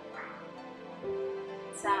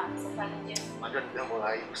 Sawa, safari njema. Unajua ni jambo la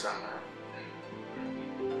aibu sana.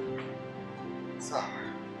 Sawa.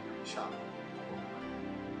 Inshallah.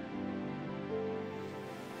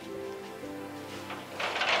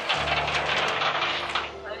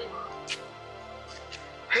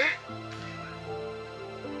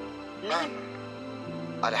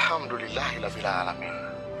 Alhamdulillah rabbil alamin.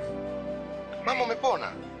 Mama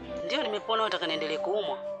umepona? Ndio nimepona, nataka niendelee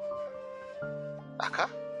kuumwa. Aka?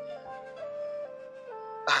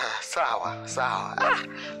 Sawa.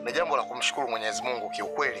 Ni jambo la kumshukuru Mwenyezi Mungu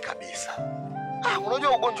kiukweli kabisa.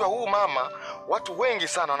 Unajua ugonjwa huu mama, watu wengi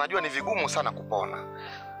sana wanajua ni vigumu sana kupona.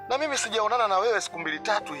 Na mimi sijaonana na wewe siku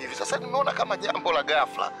 2-3 hivi. Sasa nimeona kama jambo la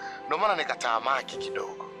ghafla. Ndio maana nikataamaki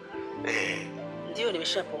kidogo. Ndio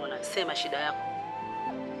nimeshapona. Sema shida yako.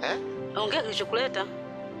 Ongea kilichokuleta.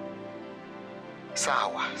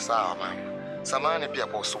 Sawa mama. Samahani pia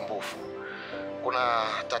kwa usumbufu. Kuna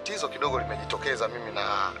tatizo kidogo limejitokeza mimi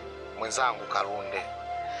na mwenzangu Kalunde.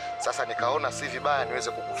 Sasa nikaona si vibaya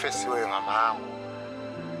niweze kukufesi wewe mama yangu.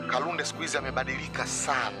 Kalunde siku hizi amebadilika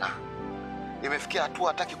sana. Imefikia hatua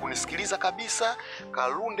hataki kunisikiliza kabisa.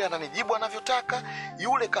 Kalunde ananijibu anavyotaka.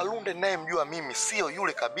 Yule Kalunde ninayemjua mimi sio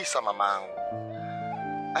yule kabisa mamangu.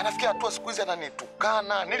 Anafikia hatua siku hizi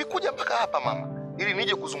ananitukana. Nilikuja mpaka hapa mama ili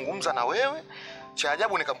nije kuzungumza na wewe. Cha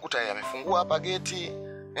ajabu nikamkuta yeye amefungua hapa geti.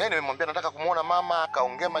 Nimemwambia nataka kumuona mama,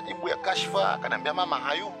 akaongea majibu ya kashfa, akaniambia mama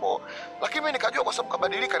hayupo. Lakini mimi nikajua kwa sababu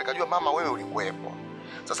kabadilika, nikajua mama wewe ulikuwepo.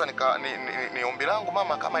 Sasa ni ombi langu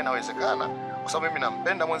mama, kama inawezekana, kwa sababu mimi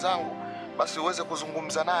nampenda mwenzangu, basi uweze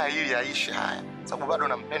kuzungumza naye ili aishe haya, sababu bado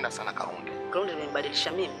nampenda sana Kalunde. Kalunde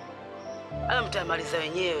nimebadilisha mimi. Haya mtamaliza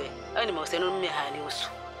wenyewe. Haya ni mahusiano mimi hayanihusu.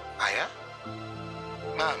 Haya?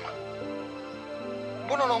 Mama,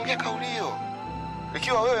 mbona unaongea kauli hiyo?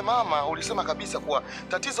 Ikiwa wewe mama ulisema kabisa kuwa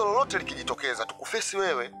tatizo lolote likijitokeza tukufesi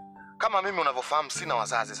wewe. Kama mimi unavyofahamu sina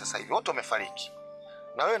wazazi sasa hivi, wote wamefariki.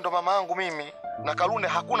 Na wewe ndo mama yangu mimi, na Kalunde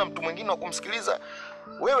hakuna mtu mwingine wa kumsikiliza.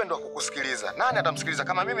 Wewe ndo kukusikiliza. Nani atamsikiliza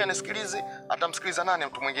kama mimi anisikilize? Atamsikiliza nani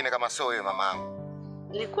mtu mwingine kama sio wewe mama yangu?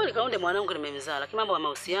 Ni kweli Kalunde mwanangu nimemzaa, lakini mambo ya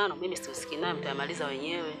mahusiano mimi siusikii naye, mtamaliza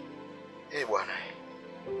wenyewe. Bwana.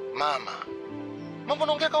 Mama. Mambo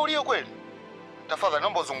unaongea kauli hiyo kweli? Tafadhali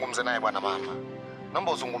naomba uzungumze naye bwana mama.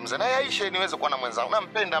 Naomba uzungumze naye aishe niweze kuwa na mwenzangu.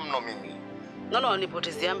 Nampenda mno mimi. Naona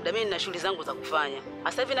wanipotezea muda, mimi nina shughuli zangu za kufanya.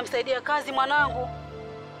 Sasa hivi namsaidia kazi mwanangu.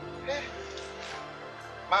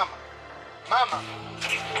 Mama. Mama.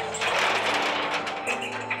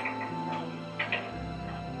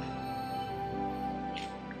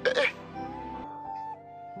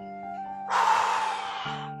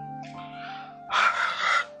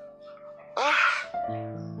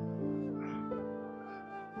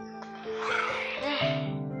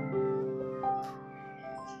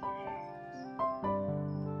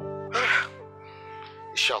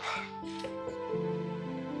 Inshallah.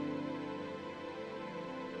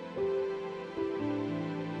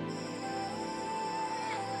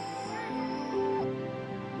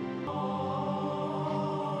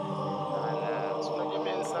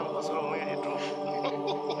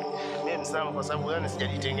 Mimi kwa sababu gani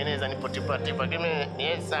sijajitengeneza, nipo tipa tipa kama ni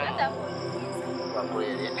handsome. Kwa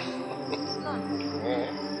kweli.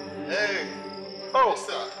 Oh,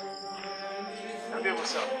 sir.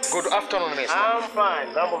 Good afternoon, mister. I'm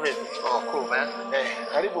fine. Mambo vipi? Oh, cool, man.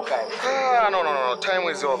 Karibu kazi. No.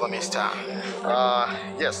 Time is over, mister.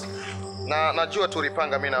 Yes. Najua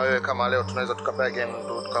tulipanga mimi na wewe kama leo tunaweza tukakaa again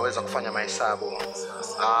tukaweza kufanya mahesabu.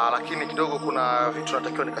 Lakini kidogo kuna vitu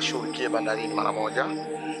natakiwa nikashughulikie bandarini mara moja.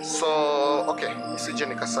 So, okay, nisije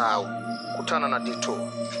nikasahau. Kutana na D2.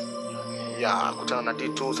 Kutana na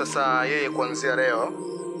D2. Sasa yeye kuanzia leo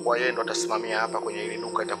kwa yeye ndo atasimamia hapa kwenye hili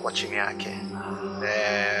duka, itakuwa chini yake.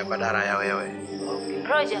 Badala ya wewe.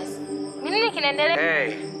 Rogers, ni nini kinaendelea?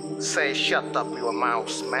 Hey, say shut up your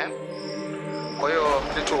mouth, man. Kwa hiyo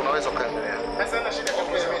D2 unaweza kuendelea. Sasa haina shida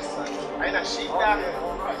kabisa. Haina shida.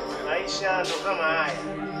 Maisha ndo kama haya.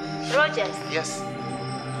 Rogers. Yes.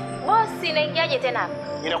 Boss inaingiaje tena hapa?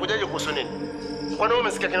 Inakujaje kuhusu nini? Kwani wewe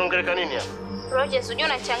umesikia kinaongeleka nini hapa? Rogers, unajua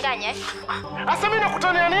unachanganya Sasa mimi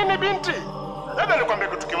nakutania nini binti? Labda nikwambie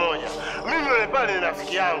kitu kimoja. Mimi yule pale ni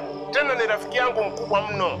rafiki yangu. Tena ni rafiki yangu mkubwa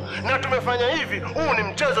mno. Na tumefanya hivi, huu ni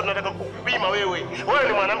mchezo tunataka kukupima wewe. Wewe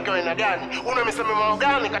ni mwanamke wa aina gani? Una misemamo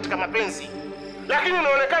gani katika mapenzi? Lakini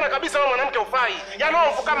unaonekana kabisa wewe mwanamke ufai.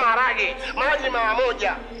 Yanofu kama harage, maji mara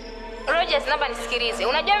moja. Rogers, naomba nisikilize.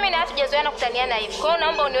 Unajua mimi na watu jazoeana kutaniana hivi. Kwa hiyo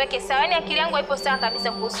naomba uniweke sawa. Yaani akili yangu haipo sawa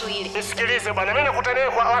kabisa kuhusu hili. Nisikilize bwana, mimi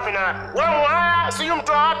nakutania kwa wapi na wapi? Wewe sio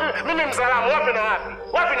mtu wa wapi? Mimi mzalamu wapi na wapi?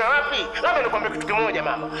 Wapi na wapi? Labda nikwambie kitu kimoja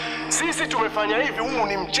mama. Sisi tumefanya hivi, huu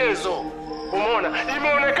ni mchezo. Umeona?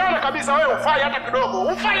 Imeonekana kabisa wewe ufai hata kidogo.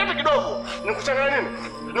 Ufai hata kidogo. Nikuchanganya nini?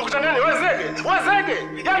 Nikuchanganya nini? Wewe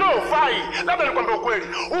zege. Yaani ufai. Labda nikwambie ukweli.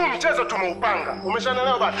 Huu mchezo tumeupanga.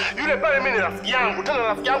 Umeshanaelewa bwana? Yule pale mimi ni rafiki yangu, tena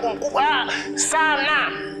rafiki yangu mkubwa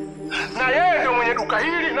sana. Na yeye ndio mwenye duka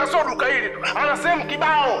hili na sio duka hili tu. Ana sehemu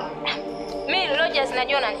kibao. Mimi Rogers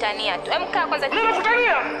najua unanitania tu. Kaa kwanza. Mimi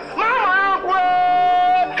nakutania? Mama yangu.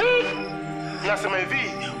 Nasema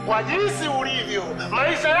hivi, kwa jinsi ulivyo,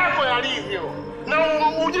 maisha yako yalivyo, na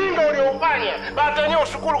ujinga ulioufanya, baada yenyewe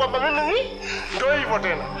ushukuru kwamba mimi ndio hivyo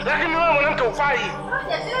tena. Lakini wewe mwanamke ufai.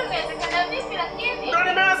 Rogers, leo inawezekana vipi lakini? Ndio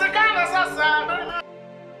nimewezekana sasa.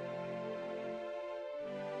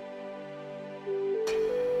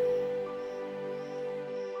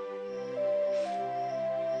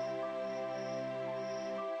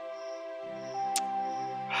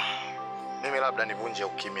 Mimi labda nivunje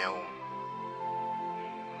ukimya huu.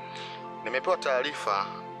 Nimepewa taarifa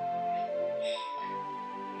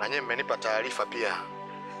na nyinyi mmenipa taarifa pia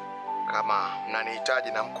kama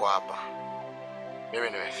mnanihitaji na mko hapa. Mimi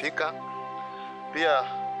nimefika. Pia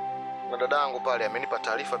na dadangu pale amenipa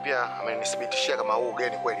taarifa pia, amenithibitishia kama huu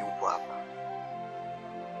ugeni kweli upo hapa.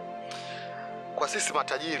 Kwa sisi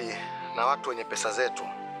matajiri na watu wenye pesa zetu,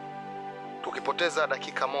 tukipoteza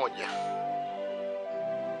dakika moja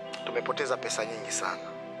tumepoteza pesa nyingi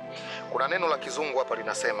sana. Kuna neno la kizungu hapa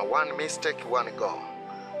linasema one mistake one goal.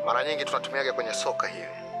 Mara nyingi tunatumiaga kwenye soka hili,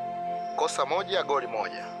 kosa moja goli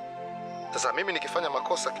moja. Sasa mimi nikifanya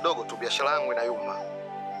makosa kidogo tu biashara yangu inayumba.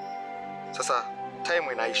 Sasa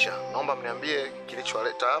time inaisha. Naomba mniambie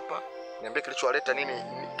kilichowaleta hapa. Niambie kilichowaleta nini,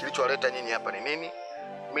 kilichowaleta nyinyi hapa ni nini?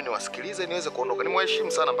 Mimi niwasikilize niweze kuondoka.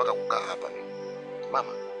 Nimwaheshimu sana mpaka kukaa hapa.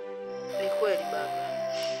 Mama. Ni kweli baba.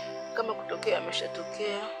 Kama kutokea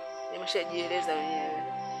ameshatokea, ameshajieleza mwenyewe.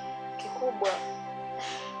 Kikubwa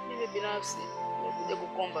mimi binafsi nimekuja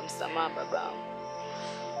kukuomba msamaha babangu.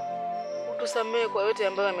 Utusamehe kwa yote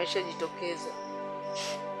ambayo ameshajitokeza.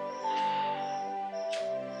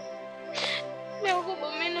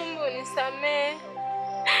 Nakuomba mimi naomba unisamehe.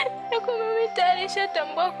 Nakuomba mimi tayari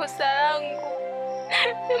nishatambua kosa langu.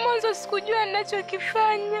 Mimi mwanzo sikujua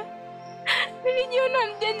ninachokifanya. Nilijiona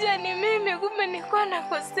mjanja ni mimi, kumbe nilikuwa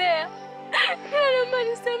nakosea. Naomba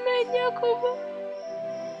nisamehe Jacob.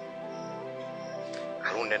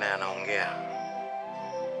 Arunde naye anaongea.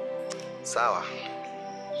 Sawa.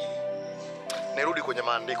 Nirudi kwenye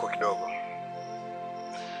maandiko kidogo.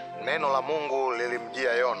 Neno la Mungu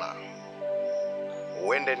lilimjia Yona.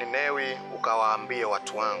 Uende Ninewi ukawaambie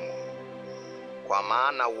watu wangu, kwa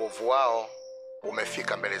maana uovu wao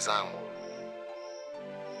umefika mbele zangu.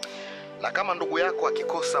 Na kama ndugu yako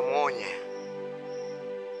akikosa muonye,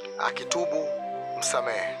 akitubu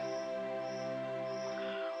msamehe.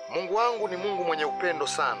 Mungu wangu ni Mungu mwenye upendo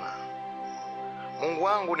sana. Mungu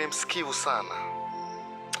wangu ni msikivu sana.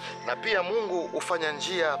 Na pia Mungu hufanya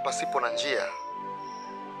njia pasipo na njia.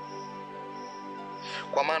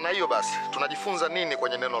 Kwa maana hiyo basi, tunajifunza nini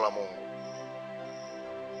kwenye neno la Mungu?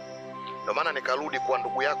 Ndio maana nikarudi kwa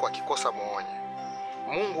ndugu yako akikosa muonye.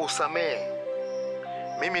 Mungu usamehe.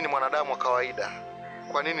 Mimi ni mwanadamu wa kawaida.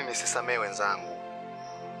 Kwa nini nisisamehe wenzangu?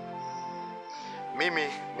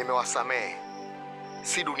 Mimi nimewasamehe.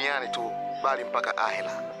 Si duniani tu, bali mpaka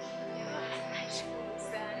ahera.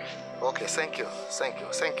 Okay, thank you.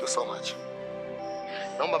 Thank you so much.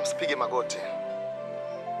 Naomba msipige magoti.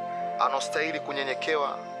 Anastahili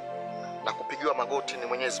kunyenyekewa na kupigiwa magoti ni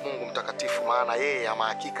Mwenyezi Mungu mtakatifu, maana yeye ama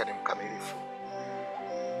hakika ni mkamilifu.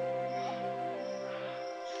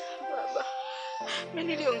 Baba, mimi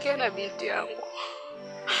niliongea na binti yangu.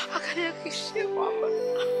 Akanihakikishia kwamba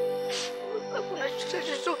kuna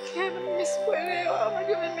chochote na mimi sikuelewa.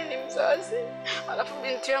 Unajua mimi ni mzazi. Alafu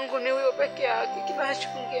binti yangu ni huyo peke yake.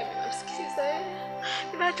 Kinachoongea mimi namsikiliza yeye.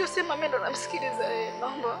 Kinachosema mimi ndo namsikiliza yeye.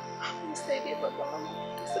 Naomba unisaidie baba,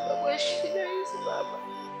 sababu ya shida hizi baba.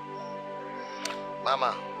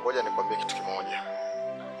 Mama, ngoja nikwambie kitu kimoja.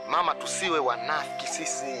 Mama, tusiwe wanafiki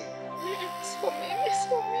sisi. Sio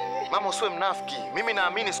mimi. Mama, usiwe mnafiki. Mimi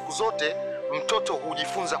naamini siku zote mtoto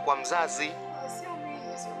hujifunza kwa mzazi.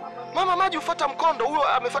 Mama, maji ufuata mkondo, huyo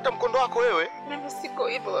amefuata mkondo wako wewe. Mimi siko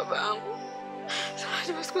hivyo babangu.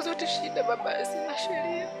 Sasa siku zote shida baba, sina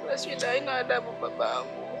sheria, na shida haina adabu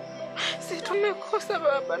babangu. Si tumekosa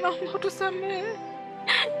baba, naomba tusamehe.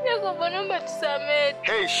 Jacob, naomba tusamehe.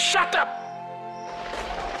 Hey, shut up.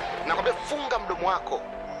 Nakwambia funga mdomo wako.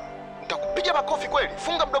 Nitakupiga makofi kweli.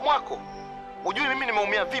 Funga mdomo wako. Unajui mimi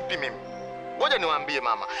nimeumia vipi mimi? Ngoja niwaambie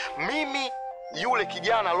mama. Mimi yule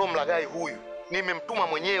kijana alomlagai huyu nimemtuma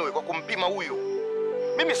mwenyewe kwa kumpima huyu.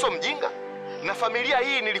 Mimi sio mjinga. Na familia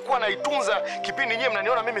hii nilikuwa naitunza kipindi nyewe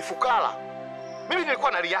mnaniona mimi fukara. Mimi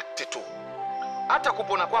nilikuwa na react tu. Hata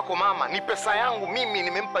kupona kwako mama ni pesa yangu mimi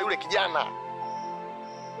nimempa yule kijana.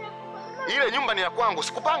 Ile nyumba ni ya kwangu,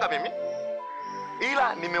 sikupanga mimi.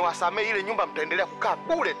 Ila nimewasamehe, ile nyumba mtaendelea kukaa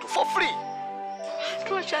bure tu for free.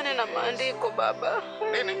 Tuachane na maandiko baba.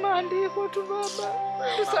 Nini? Maandiko tu baba.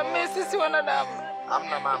 Tusamehe sisi wanadamu.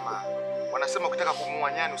 Hamna mama. Wanasema ukitaka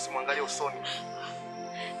kumuua nyani usimwangalie usoni.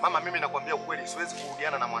 Mama, mimi nakwambia ukweli, siwezi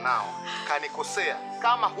kurudiana na mwanao. Kanikosea.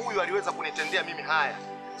 Kama huyu aliweza kunitendea mimi haya,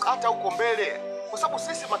 hata huko mbele, kwa sababu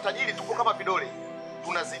sisi matajiri tuko kama vidole,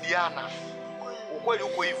 tunazidiana. Ukweli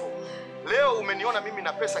uko hivyo. Leo umeniona mimi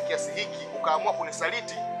na pesa kiasi hiki, ukaamua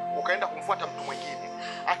kunisaliti, ukaenda kumfuata mtu mwingine.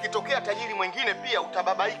 Akitokea tajiri mwingine pia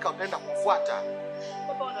utababaika, utaenda kumfuata.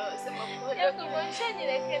 Baba unasema Jacob,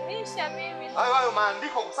 nishajirekebisha mimi. Hayo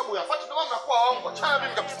maandiko kwa sababu yafuata ndio mnakuwa waongo. Chana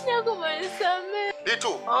mimi kabisa. Jacob, nisamehe.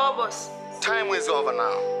 Ditu. Oh boss. Time is over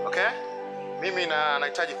now, okay? Mimi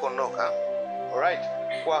nahitaji kuondoka. Alright?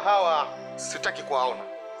 Kwa hawa sitaki kuwaona.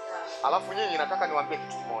 Alafu nyinyi nataka niwaambie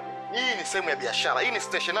kitu kimoja. Hii ni sehemu ya biashara. Hii ni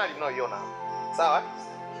stationery mnayoiona hapa. Sawa?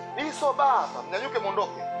 Hii sio baa hapa. Mnyanyuke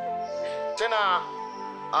muondoke. Tena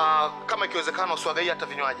kama ikiwezekana usiwagaie hata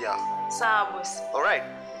vinywaji hapa. Sawa bosi. Alright.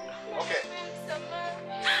 Okay.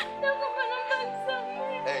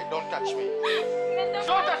 Hey, don't touch me.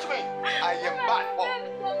 Don't touch me. I am bad boy.